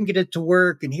one. I couldn't get it to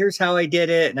work, and here's how I did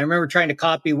it. And I remember trying to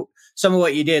copy some of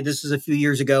what you did. This was a few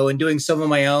years ago, and doing some of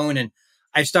my own. And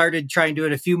I started trying to do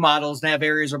it a few models and have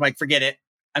areas where I'm like, forget it.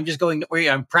 I'm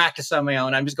practicing on my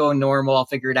own. I'm just going normal. I'll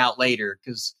figure it out later,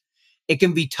 because it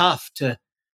can be tough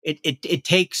it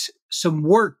takes some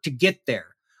work to get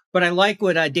there. But I like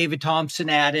what David Thompson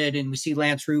added, and we see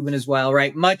Lance Rubin as well,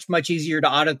 right? Much, much easier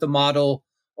to audit the model,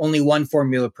 only one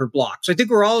formula per block. So I think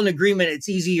we're all in agreement. It's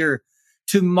easier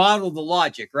to model the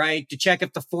logic, right? To check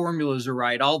if the formulas are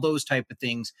right, all those type of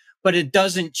things. But it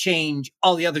doesn't change.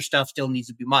 All the other stuff still needs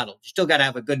to be modeled. You still got to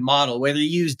have a good model, whether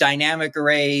you use dynamic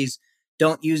arrays,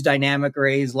 don't use dynamic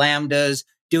arrays, lambdas,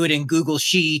 do it in Google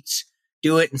Sheets,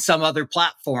 do it in some other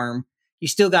platform. You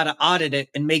still got to audit it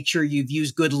and make sure you've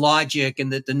used good logic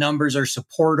and that the numbers are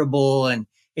supportable and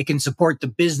it can support the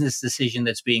business decision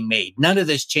that's being made. None of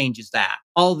this changes that.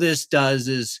 All this does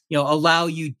is, allow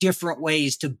you different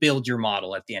ways to build your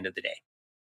model at the end of the day.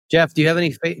 Jeff, do you have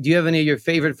any of your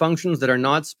favorite functions that are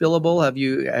not spillable?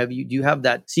 Do you have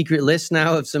that secret list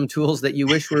now of some tools that you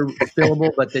wish were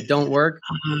spillable but that don't work?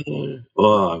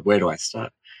 Where do I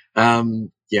start?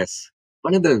 Yes.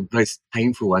 One of the most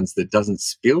painful ones that doesn't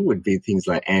spill would be things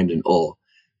like and or.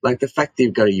 Like the fact that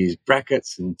you've got to use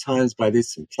brackets and times by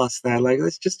this and plus that, like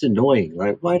that's just annoying.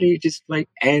 Like, why do you just make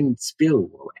and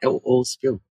spill or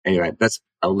spill? Anyway,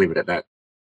 I'll leave it at that.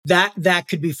 That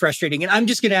could be frustrating. And I'm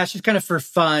just going to ask, just kind of for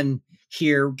fun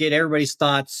here, get everybody's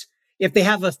thoughts. If they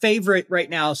have a favorite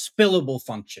right now, spillable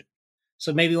function.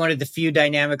 So maybe one of the few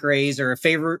dynamic arrays or a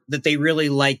favorite that they really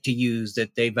like to use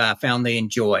that they've found they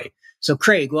enjoy. So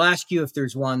Craig, we'll ask you if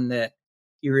there's one that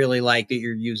you really like that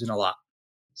you're using a lot.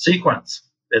 Sequence.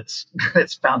 It's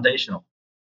foundational.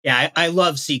 Yeah, I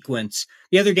love sequence.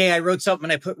 The other day I wrote something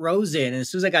and I put rows in, and as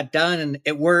soon as I got done and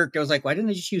it worked, I was like, why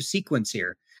didn't I just use sequence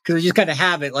here? Because I just kind of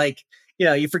have it like,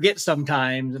 you forget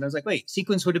sometimes. And I was like, wait,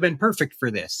 sequence would have been perfect for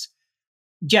this.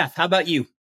 Jeff, how about you?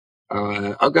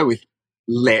 I'll go with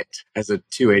let as a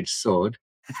two-edged sword.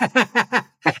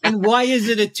 And why is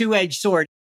it a two-edged sword?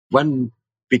 One,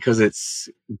 because it's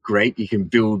great. You can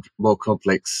build more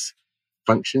complex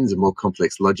functions and more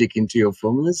complex logic into your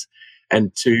formulas.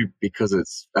 And two, because it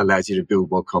allows you to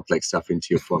build more complex stuff into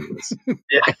your formulas.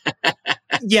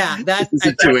 Yeah,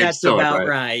 that's sword, about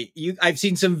right. I've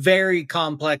seen some very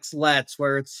complex lets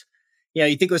where it's, you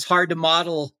think it was hard to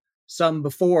model some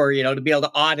before, to be able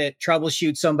to audit,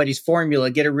 troubleshoot somebody's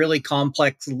formula, get a really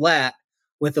complex let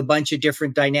with a bunch of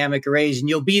different dynamic arrays, and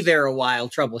you'll be there a while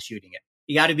troubleshooting it.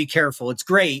 You got to be careful. It's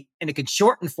great, and it can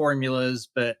shorten formulas,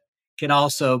 but can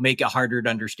also make it harder to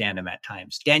understand them at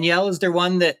times. Danielle, is there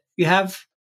one that you have?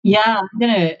 Yeah, I'm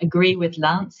going to agree with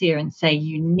Lance here and say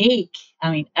unique.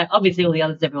 I mean, obviously all the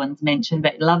others everyone's mentioned,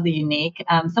 but love the unique.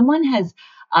 Someone has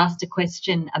asked a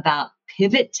question about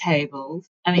pivot tables.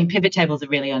 I mean, pivot tables are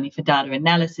really only for data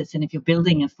analysis. And if you're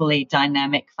building a fully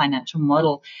dynamic financial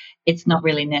model, it's not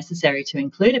really necessary to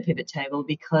include a pivot table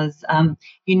because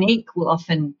unique will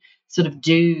often sort of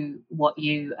do what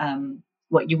you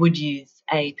would use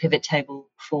a pivot table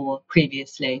for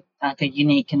previously, like a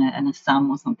unique and a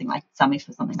sum or something like SUMIF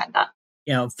or something like that.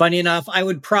 Funny enough, I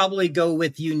would probably go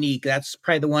with unique. That's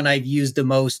probably the one I've used the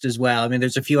most as well. I mean,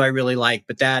 there's a few I really like,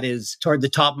 but that is toward the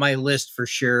top of my list for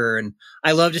sure. And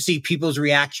I love to see people's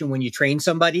reaction when you train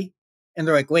somebody and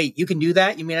they're like, wait, you can do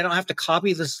that? You mean I don't have to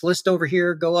copy this list over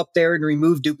here, go up there and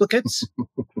remove duplicates?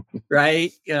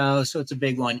 Right? So it's a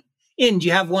big one. In, do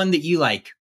you have one that you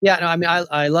like? Yeah, no, I mean,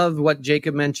 I love what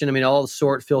Jacob mentioned. I mean, all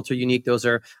sort, filter, unique, those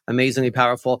are amazingly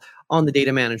powerful on the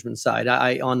data management side.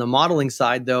 On the modeling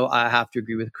side, though, I have to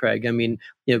agree with Craig. I mean,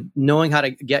 knowing how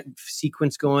to get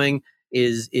sequence going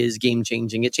is game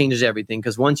changing. It changes everything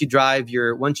because once you drive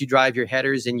your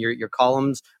headers and your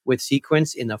columns with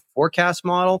sequence in the forecast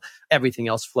model, everything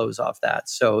else flows off that.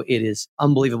 So it is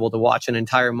unbelievable to watch an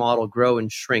entire model grow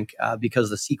and shrink because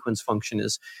the sequence function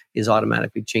is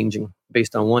automatically changing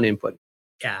based on one input.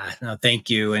 Yeah, no, thank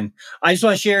you. And I just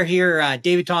want to share here,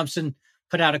 David Thompson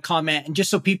put out a comment. And just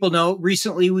so people know,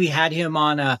 recently we had him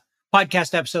on a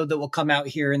podcast episode that will come out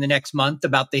here in the next month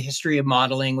about the history of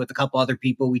modeling with a couple other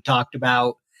people. We talked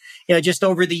about, just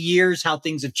over the years, how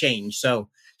things have changed. So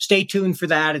stay tuned for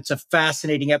that. It's a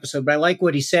fascinating episode. But I like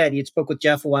what he said. He had spoke with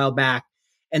Jeff a while back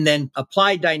and then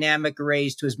applied dynamic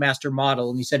arrays to his master model.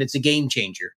 And he said it's a game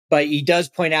changer. But he does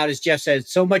point out, as Jeff said,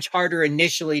 it's so much harder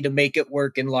initially to make it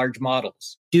work in large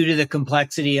models due to the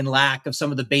complexity and lack of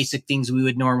some of the basic things we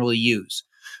would normally use.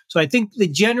 So I think the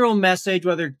general message,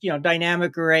 whether,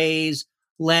 dynamic arrays,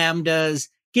 lambdas,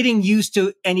 getting used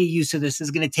to any use of this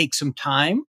is going to take some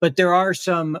time, but there are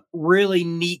some really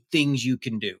neat things you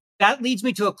can do. That leads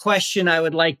me to a question I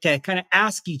would like to kind of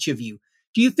ask each of you.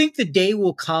 Do you think the day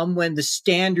will come when the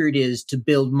standard is to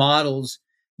build models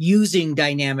using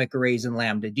dynamic arrays and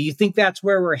Lambda? Do you think that's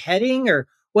where we're heading, or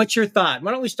what's your thought?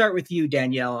 Why don't we start with you,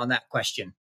 Danielle, on that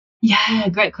question? Yeah,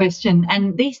 great question.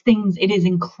 And these things, it is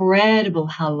incredible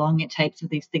how long it takes for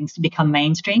these things to become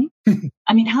mainstream.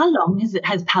 I mean, how long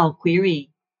has Power Query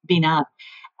been out?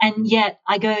 And yet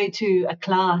I go to a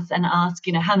class and ask,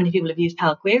 how many people have used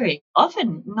Power Query?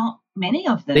 Often not many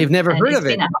of them. They've never heard of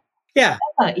it. Yeah.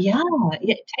 Yeah,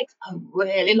 it takes a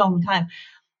really long time.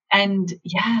 And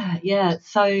yeah.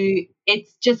 So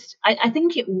it's just, I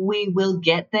think we will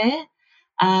get there.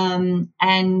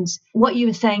 And what you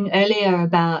were saying earlier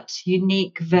about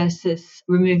unique versus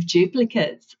remove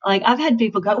duplicates, like I've had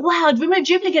people go, wow, remove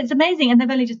duplicates, amazing. And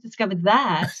they've only just discovered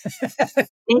that.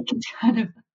 It's kind of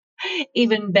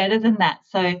even better than that.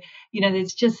 So,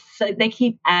 there's just, so they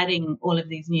keep adding all of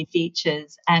these new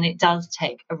features, and it does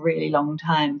take a really long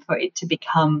time for it to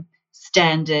become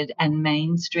standard and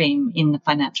mainstream in the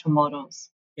financial models.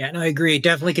 Yeah, no, I agree. It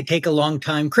definitely could take a long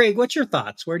time. Craig, what's your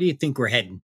thoughts? Where do you think we're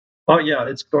heading? Oh, yeah,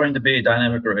 it's going to be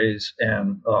dynamic arrays,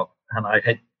 and I'm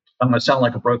going to sound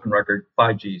like a broken record,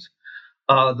 5Gs.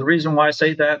 The reason why I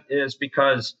say that is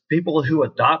because people who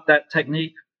adopt that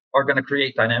technique are going to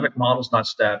create dynamic models, not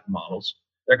static models.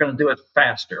 They're going to do it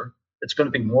faster. It's going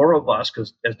to be more robust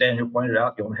because, as Daniel pointed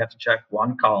out, you only have to check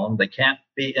one column. They can't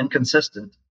be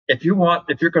inconsistent. If you're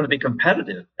going to be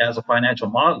competitive as a financial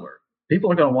modeler,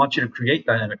 people are going to want you to create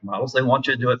dynamic models. They want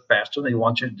you to do it faster. They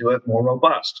want you to do it more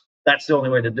robust. That's the only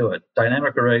way to do it.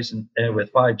 Dynamic arrays and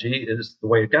with 5G is the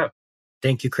way to go.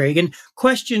 Thank you, Craig. And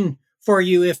question for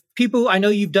you, if people, I know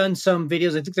you've done some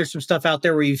videos, I think there's some stuff out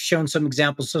there where you've shown some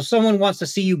examples. So if someone wants to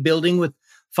see you building with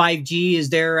 5G, is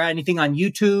there anything on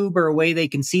YouTube or a way they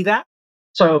can see that?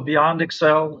 So Beyond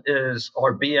Excel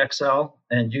or BXL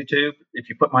and YouTube. If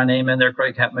you put my name in there,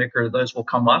 Craig Hatmaker, those will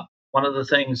come up. One of the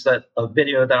things a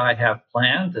video that I have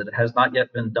planned that has not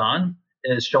yet been done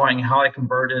is showing how I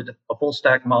converted a full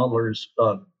stack modeler's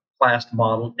class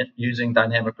model using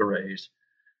dynamic arrays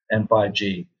and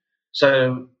 5G.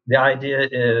 So the idea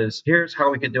is, here's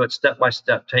how we could do it step by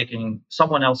step, taking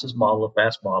someone else's model, a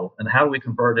fast model, and how do we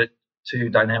convert it to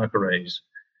dynamic arrays.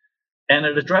 And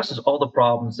it addresses all the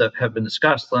problems that have been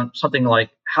discussed. Something like,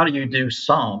 how do you do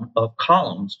sum of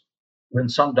columns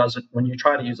when you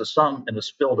try to use a sum in a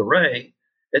spilled array,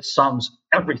 it sums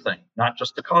everything, not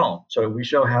just the column. So we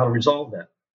show how to resolve that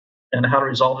and how to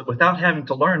resolve it without having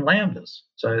to learn lambdas.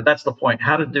 So that's the point,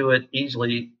 how to do it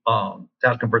easily, how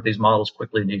to convert these models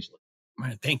quickly and easily. All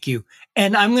right, thank you.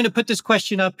 And I'm going to put this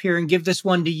question up here and give this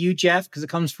one to you, Jeff, because it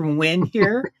comes from Win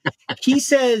here. He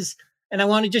says, and I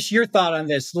want to just your thought on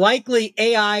this. Likely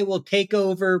AI will take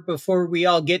over before we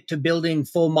all get to building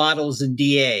full models in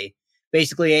DA.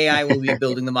 Basically, AI will be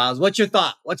building the models. What's your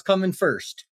thought? What's coming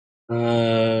first?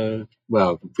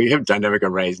 Well, we have dynamic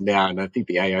arrays now, and I think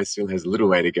the AI still has a little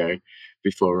way to go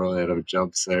before we're all out of a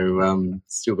job. So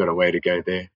still got a way to go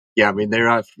there. Yeah, I mean, there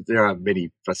are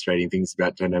many frustrating things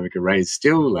about dynamic arrays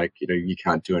still, like, you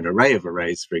can't do an array of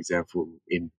arrays, for example,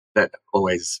 that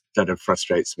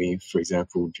frustrates me. For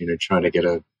example, trying to get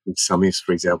some ifs,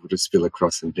 for example, to spill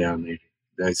across and down,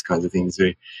 those kinds of things.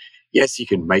 Yes, you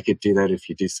can make it do that if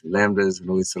you do some lambdas and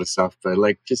all this sort of stuff, but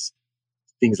just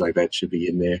things like that should be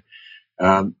in there.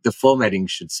 The formatting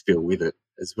should spill with it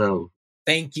as well.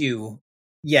 Thank you.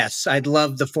 Yes, I'd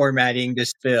love the formatting to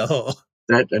spill.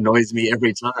 That annoys me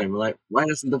every time. Like, why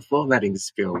doesn't the formatting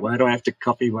spill? Why do I have to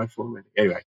copy my formatting?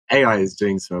 Anyway, AI is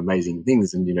doing some amazing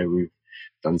things, and we've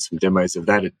done some demos of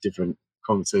that at different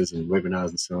conferences and webinars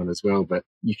and so on as well. But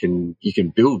you can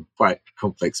build quite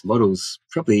complex models,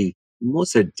 probably more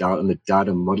so on the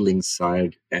data modeling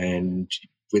side, and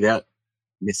without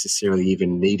necessarily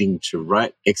even needing to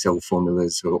write Excel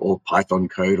formulas or Python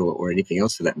code or anything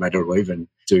else for that matter, or even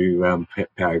do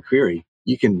Power Query.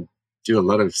 You can do a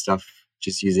lot of stuff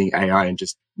just using AI and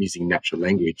just using natural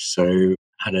language. So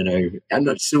I don't know.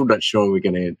 I'm still not sure I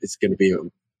think it's going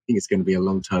to be a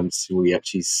long time till we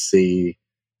actually see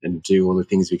and do all the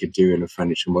things we could do in a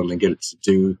financial model and get it to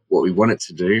do what we want it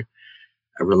to do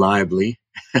reliably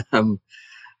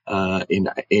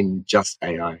in just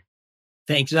AI.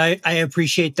 Thanks. I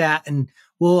appreciate that. And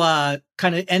we'll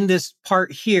kind of end this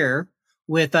part here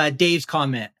with Dave's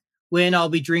comment. When I'll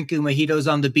be drinking mojitos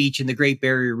on the beach in the Great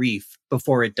Barrier Reef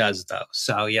before it does, though.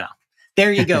 So,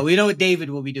 there you go. We know what David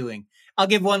will be doing. I'll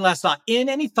give one last thought.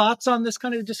 Any thoughts on this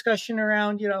kind of discussion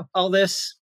around, all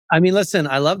this? I mean, listen,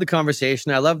 I love the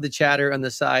conversation. I love the chatter on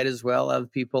the side as well of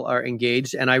people are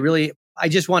engaged. And I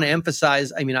just want to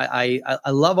emphasize, I mean, I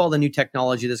love all the new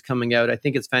technology that's coming out. I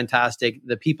think it's fantastic.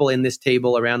 The people in this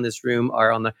table around this room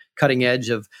are on the cutting edge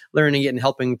of learning it and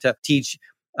helping to teach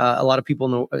a lot of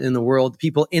people in the world.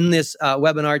 People in this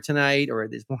webinar tonight or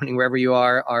this morning, wherever you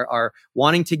are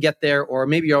wanting to get there, or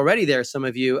maybe you're already there, some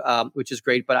of you, which is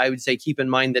great. But I would say keep in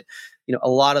mind that a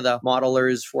lot of the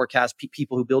modelers,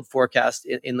 people who build forecasts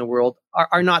in the world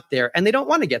are not there, and they don't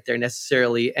want to get there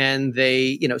necessarily. And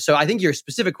they, so I think your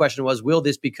specific question was, will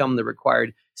this become the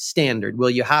required standard? Will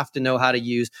you have to know how to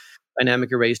use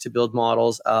dynamic arrays to build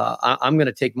models? I'm going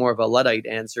to take more of a Luddite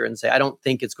answer and say, I don't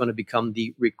think it's going to become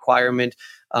the requirement.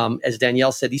 As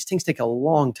Danielle said, these things take a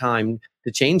long time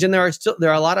to change. And there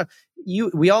are a lot of,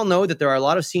 we all know that there are a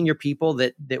lot of senior people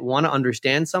that want to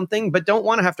understand something, but don't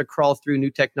want to have to crawl through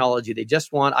new technology. They just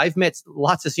I've met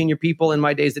lots of senior people in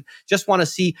my days that just want to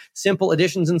see simple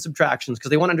additions and subtractions because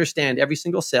they want to understand every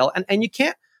single cell. And you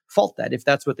can't fault that if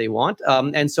that's what they want.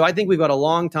 And so I think we've got a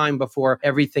long time before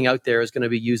everything out there is going to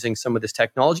be using some of this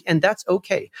technology, and that's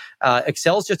okay.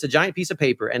 Excel is just a giant piece of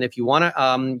paper, and if you want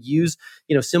to use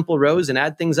simple rows and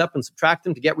add things up and subtract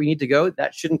them to get where you need to go,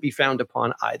 that shouldn't be frowned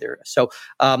upon either. So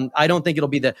I don't think it'll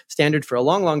be the standard for a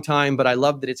long, long time, but I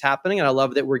love that it's happening, and I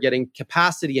love that we're getting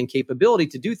capacity and capability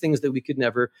to do things that we could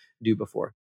never do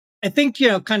before. I think,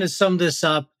 kind of sum this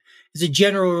up as a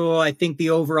general rule. I think the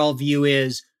overall view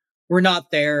is we're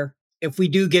not there. If we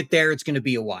do get there, it's going to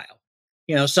be a while.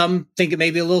 Some think it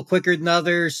may be a little quicker than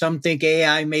others. Some think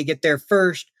AI may get there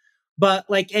first. But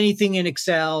like anything in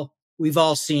Excel, we've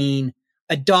all seen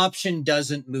adoption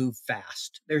doesn't move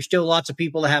fast. There's still lots of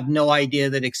people that have no idea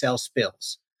that Excel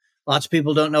spills. Lots of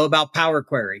people don't know about Power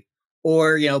Query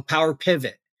or, Power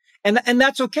Pivot. And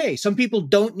that's okay. Some people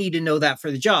don't need to know that for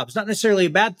the job. It's not necessarily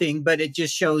a bad thing, but it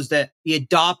just shows that the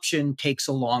adoption takes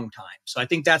a long time. So I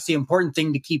think that's the important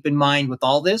thing to keep in mind with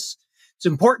all this. It's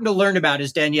important to learn about,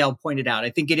 as Danielle pointed out. I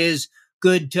think it is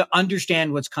good to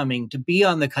understand what's coming, to be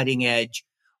on the cutting edge,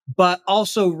 but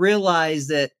also realize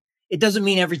that it doesn't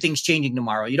mean everything's changing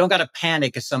tomorrow. You don't got to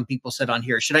panic, as some people said on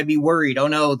here. Should I be worried? Oh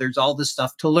no, there's all this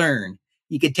stuff to learn.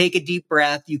 You can take a deep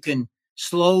breath. You can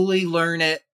slowly learn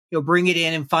it. You'll bring it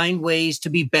in and find ways to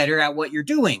be better at what you're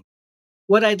doing.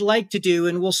 What I'd like to do,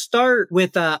 and we'll start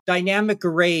with dynamic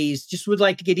arrays, just would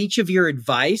like to get each of your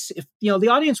advice. If the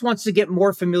audience wants to get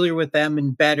more familiar with them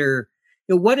and better,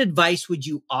 what advice would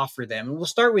you offer them? And we'll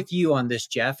start with you on this,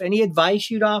 Jeff. Any advice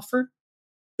you'd offer?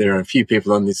 There are a few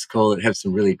people on this call that have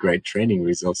some really great training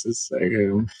resources. So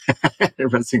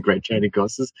run some great training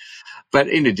courses. But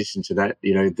in addition to that,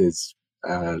 there's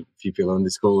a few people on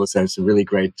this call also have some really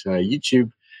great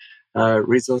YouTube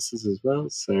resources as well.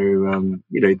 So,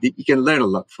 you can learn a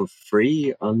lot for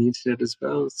free on the internet as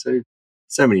well.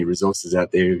 So many resources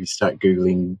out there. If you start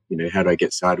Googling, how do I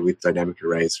get started with dynamic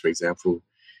arrays, for example,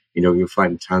 you'll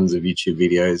find tons of YouTube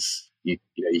videos. You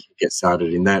can get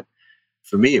started in that.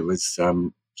 For me, it was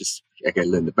just, okay,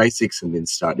 learn the basics and then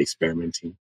start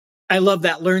experimenting. I love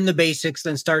that. Learn the basics,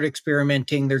 then start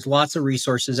experimenting. There's lots of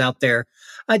resources out there.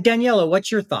 Daniela,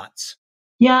 what's your thoughts?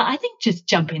 Yeah, I think just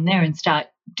jump in there and start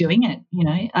doing it.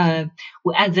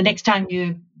 As the next time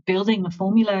you're building a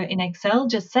formula in Excel,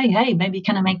 just say, hey, maybe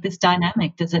can I make this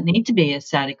dynamic? Does it need to be a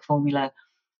static formula?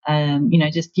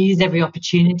 Just use every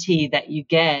opportunity that you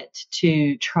get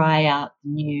to try out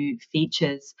new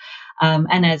features.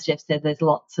 And as Jeff said, there's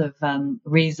lots of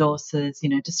resources,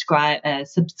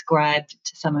 subscribed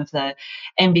to some of the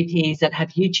MVPs that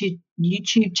have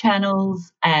YouTube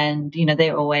channels, and,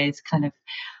 they're always kind of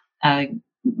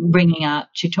bringing out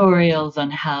tutorials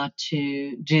on how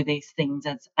to do these things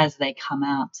as they come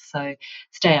out. So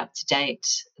stay up to date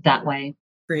that way.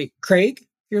 Great. Craig,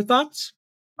 your thoughts?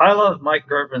 I love Mike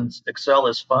Gervin's Excel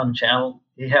is Fun channel.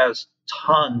 He has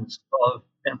tons of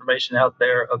information out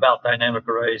there about dynamic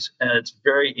arrays, and it's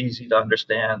very easy to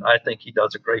understand. I think he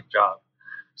does a great job.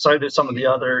 So do some of the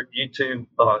other YouTube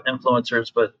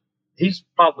influencers, but he's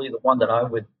probably the one that I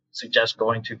would suggest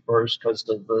going to first because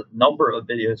of the number of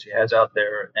videos he has out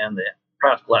there and the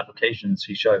practical applications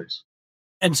he shows.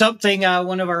 And something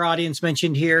one of our audience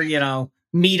mentioned here,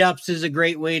 meetups is a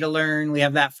great way to learn. We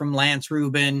have that from Lance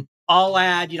Rubin. I'll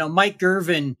add, Mike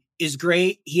Gervin is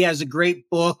great. He has a great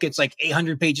book. It's like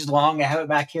 800 pages long. I have it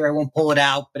back here. I won't pull it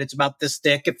out, but it's about this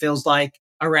thick. It feels like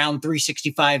around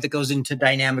 365 that goes into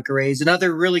dynamic arrays.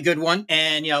 Another really good one.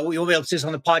 And, we won't be able to see this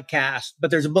on the podcast,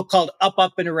 but there's a book called Up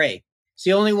an Array. It's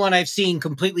the only one I've seen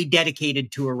completely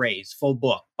dedicated to arrays, full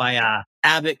book by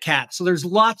Abbott Katz. So there's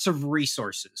lots of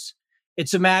resources.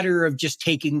 It's a matter of just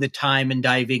taking the time and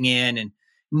diving in. And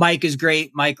Mike is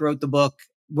great. Mike wrote the book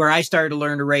where I started to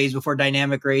learn arrays before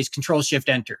dynamic arrays,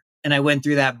 Control-Shift-Enter. And I went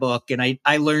through that book and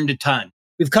I learned a ton.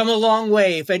 We've come a long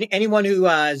way. If anyone who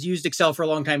has used Excel for a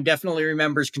long time definitely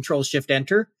remembers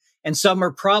Control-Shift-Enter. And some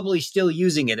are probably still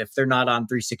using it if they're not on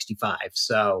 365.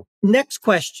 So next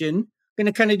question, I'm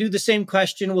going to kind of do the same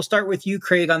question. We'll start with you,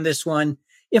 Craig, on this one.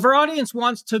 If our audience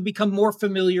wants to become more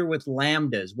familiar with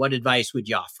Lambdas, what advice would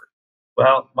you offer?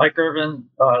 Well, Mike Irvin,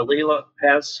 Leela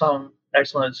has some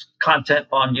excellent content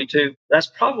on YouTube. That's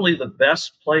probably the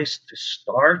best place to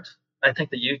start. I think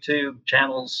the YouTube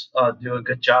channels do a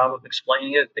good job of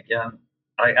explaining it. Again,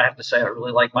 I have to say I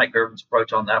really like Mike Irvin's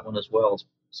approach on that one as well.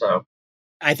 So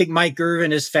I think Mike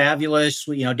Irvin is fabulous.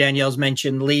 Danielle's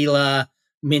mentioned Leela,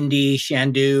 Mindy,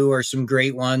 Shandu are some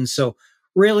great ones. So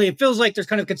really, it feels like there's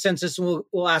kind of consensus, and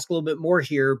we'll ask a little bit more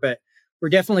here, but we're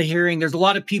definitely hearing there's a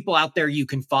lot of people out there you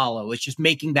can follow. It's just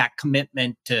making that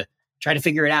commitment to try to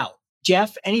figure it out.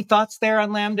 Jeff, any thoughts there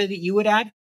on Lambda that you would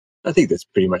add? I think that's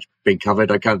pretty much been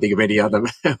covered. I can't think of any other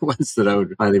ones that I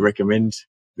would highly recommend.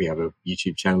 We have a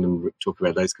YouTube channel and we talk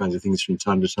about those kinds of things from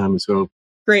time to time as well.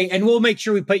 Great. And we'll make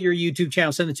sure we put your YouTube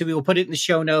channel, send it to me. We'll put it in the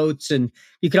show notes, and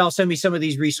you can all send me some of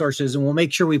these resources and we'll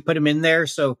make sure we put them in there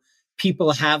so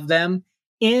people have them.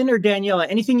 Or Daniela,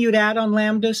 anything you'd add on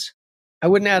Lambdas? I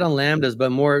wouldn't add on Lambdas,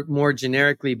 but more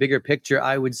generically, bigger picture,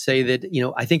 I would say that,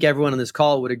 I think everyone on this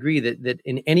call would agree that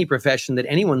in any profession that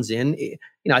anyone's in,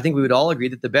 I think we would all agree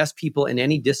that the best people in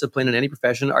any discipline, in any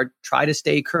profession, try to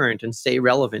stay current and stay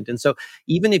relevant. And so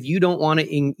even if you don't want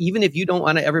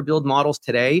to ever build models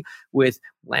today with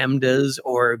Lambdas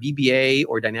or VBA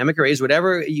or dynamic arrays,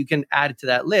 whatever you can add to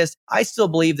that list, I still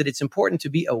believe that it's important to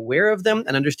be aware of them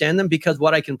and understand them, because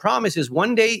what I can promise is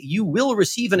one day you will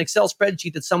receive an Excel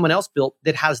spreadsheet that someone else built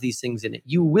that has these things in it.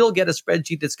 You will get a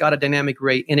spreadsheet that's got a dynamic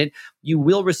array in it. You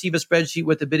will receive a spreadsheet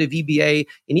with a bit of VBA.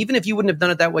 And even if you wouldn't have done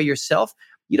it that way yourself,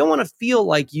 you don't want to feel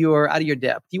like you're out of your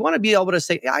depth. You want to be able to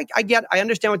say, I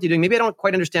understand what you're doing. Maybe I don't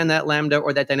quite understand that Lambda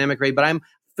or that dynamic array, but I'm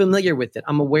familiar with it.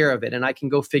 I'm aware of it and I can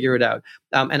go figure it out.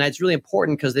 And it's really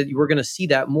important because we're going to see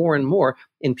that more and more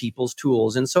in people's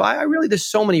tools. And so I really, there's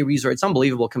so many resources. It's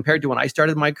unbelievable compared to when I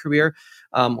started my career,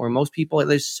 or most people,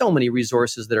 there's so many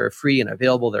resources that are free and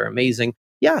available. They're amazing.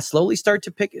 Yeah, slowly start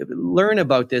to learn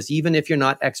about this. Even if you're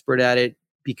not expert at it,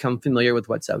 become familiar with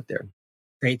what's out there.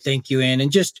 Great. Thank you, Ann.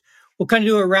 And we'll kind of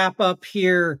do a wrap up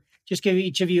here. Just give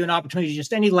each of you an opportunity,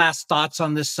 just any last thoughts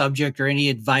on this subject or any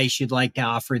advice you'd like to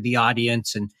offer the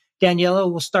audience. And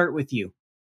Daniela, we'll start with you.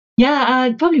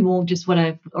 Yeah, probably more just what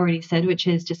I've already said, which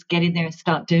is just get in there and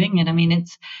start doing it. I mean,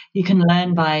 you can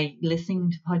learn by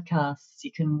listening to podcasts,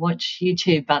 you can watch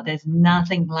YouTube, but there's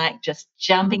nothing like just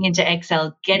jumping into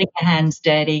Excel, getting your hands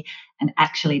dirty and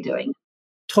actually doing.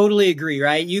 Totally agree,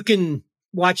 right? You can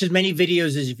watch as many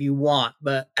videos as if you want,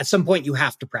 but at some point you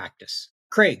have to practice.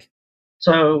 Craig.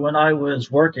 So when I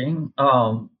was working,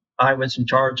 I was in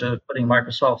charge of putting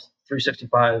Microsoft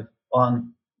 365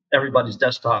 on everybody's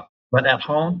desktop. But at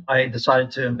home, I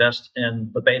decided to invest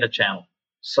in the beta channel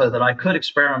so that I could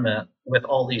experiment with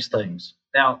all these things.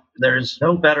 Now, there's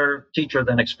no better teacher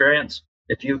than experience.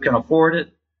 If you can afford it,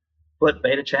 put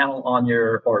beta channel on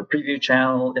your, or preview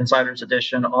channel, Insider's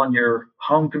Edition on your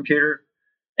home computer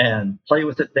and play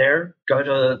with it there. Go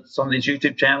to some of these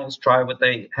YouTube channels, try what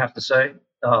they have to say,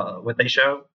 what they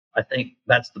show. I think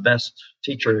that's the best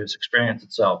teacher is experience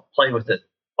itself. Play with it.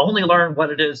 Only learn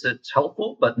what it is that's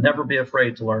helpful, but never be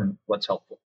afraid to learn what's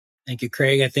helpful. Thank you,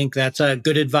 Craig. I think that's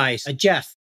good advice.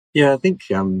 Jeff. Yeah, I think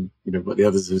what the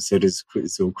others have said is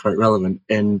all quite relevant.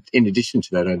 And in addition to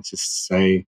that, I'd just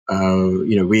say,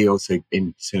 we also,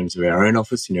 in terms of our own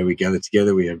office, we gather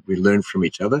together, we learn from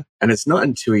each other. And it's not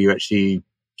until you actually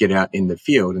get out in the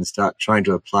field and start trying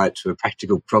to apply it to a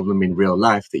practical problem in real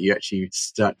life that you actually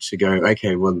start to go,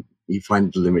 okay, well, you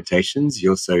find the limitations.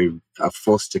 You also are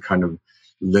forced to kind of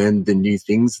learn the new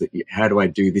things that how do I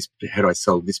do this? How do I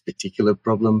solve this particular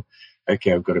problem?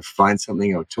 Okay, I've got to find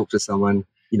something. I'll talk to someone.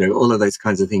 All of those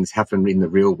kinds of things happen in the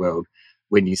real world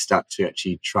when you start to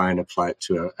actually try and apply it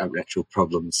to an actual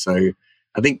problem. So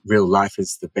I think real life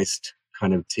is the best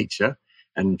kind of teacher,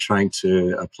 and trying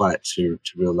to apply it to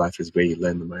real life is where you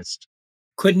learn the most.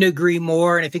 Couldn't agree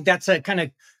more. And I think that's a kind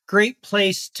of great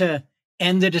place to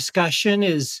end the discussion.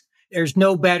 Is there's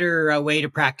no better way to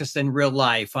practice than real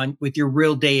life with your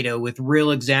real data, with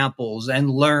real examples, and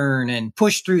learn and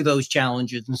push through those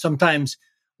challenges. And sometimes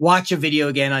watch a video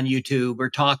again on YouTube or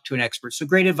talk to an expert. So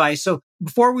great advice. So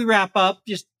before we wrap up,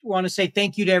 just want to say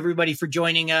thank you to everybody for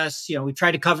joining us. We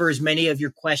try to cover as many of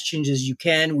your questions as you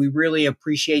can. We really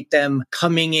appreciate them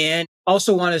coming in.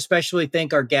 Also want to especially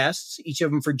thank our guests, each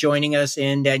of them for joining us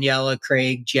in, Daniela,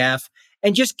 Craig, Jeff,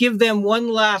 and just give them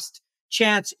one last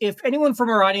chance. If anyone from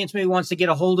our audience maybe wants to get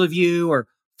a hold of you or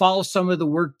follow some of the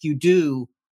work you do,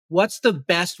 what's the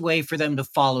best way for them to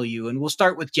follow you? And we'll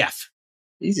start with Jeff.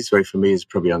 The easiest way for me is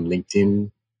probably on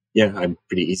LinkedIn. Yeah, I'm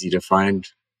pretty easy to find.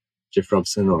 Jeff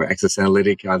Robson or Access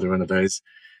Analytic, either one of those.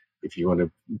 If you want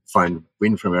to find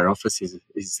Win from our office,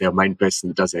 he's our main person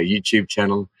that does our YouTube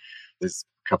channel. There's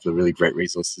a couple of really great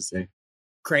resources there.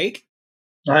 Craig?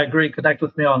 I agree. Connect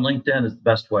with me on LinkedIn is the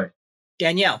best way.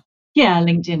 Danielle? Yeah,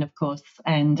 LinkedIn, of course.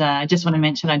 And I just want to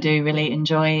mention I do really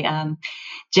enjoy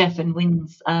Jeff and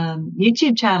Win's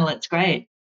YouTube channel. It's great.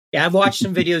 Yeah, I've watched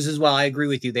some videos as well. I agree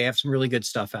with you. They have some really good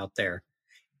stuff out there.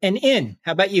 And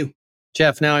how about you?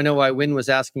 Jeff, now I know why Win was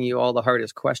asking you all the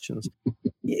hardest questions.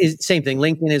 Same thing.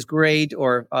 LinkedIn is great,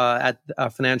 or at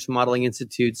Financial Modeling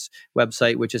Institute's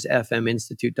website, which is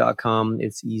fminstitute.com.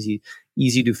 It's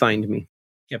easy to find me.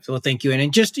 Yep. So thank you.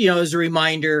 And just, as a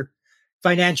reminder,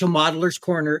 Financial Modelers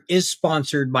Corner is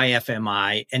sponsored by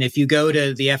FMI. And if you go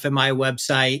to the FMI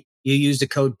website, you use the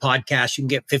code podcast, you can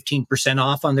get 15%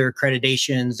 off on their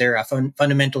accreditations, their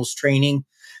fundamentals training.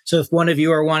 So if one of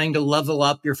you are wanting to level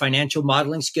up your financial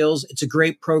modeling skills, it's a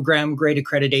great program, great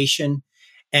accreditation.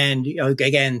 And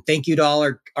again, thank you to all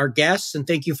our guests, and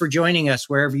thank you for joining us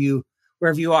wherever you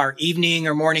are, evening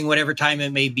or morning, whatever time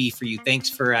it may be for you.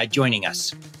 Thanks for joining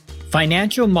us.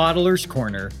 Financial Modelers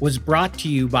Corner was brought to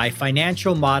you by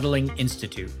Financial Modeling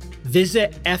Institute.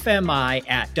 Visit FMI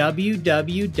at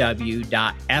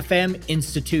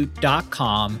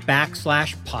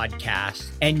www.fminstitute.com/podcast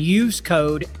and use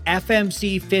code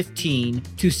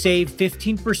FMC15 to save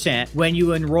 15% when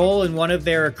you enroll in one of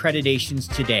their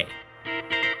accreditations today.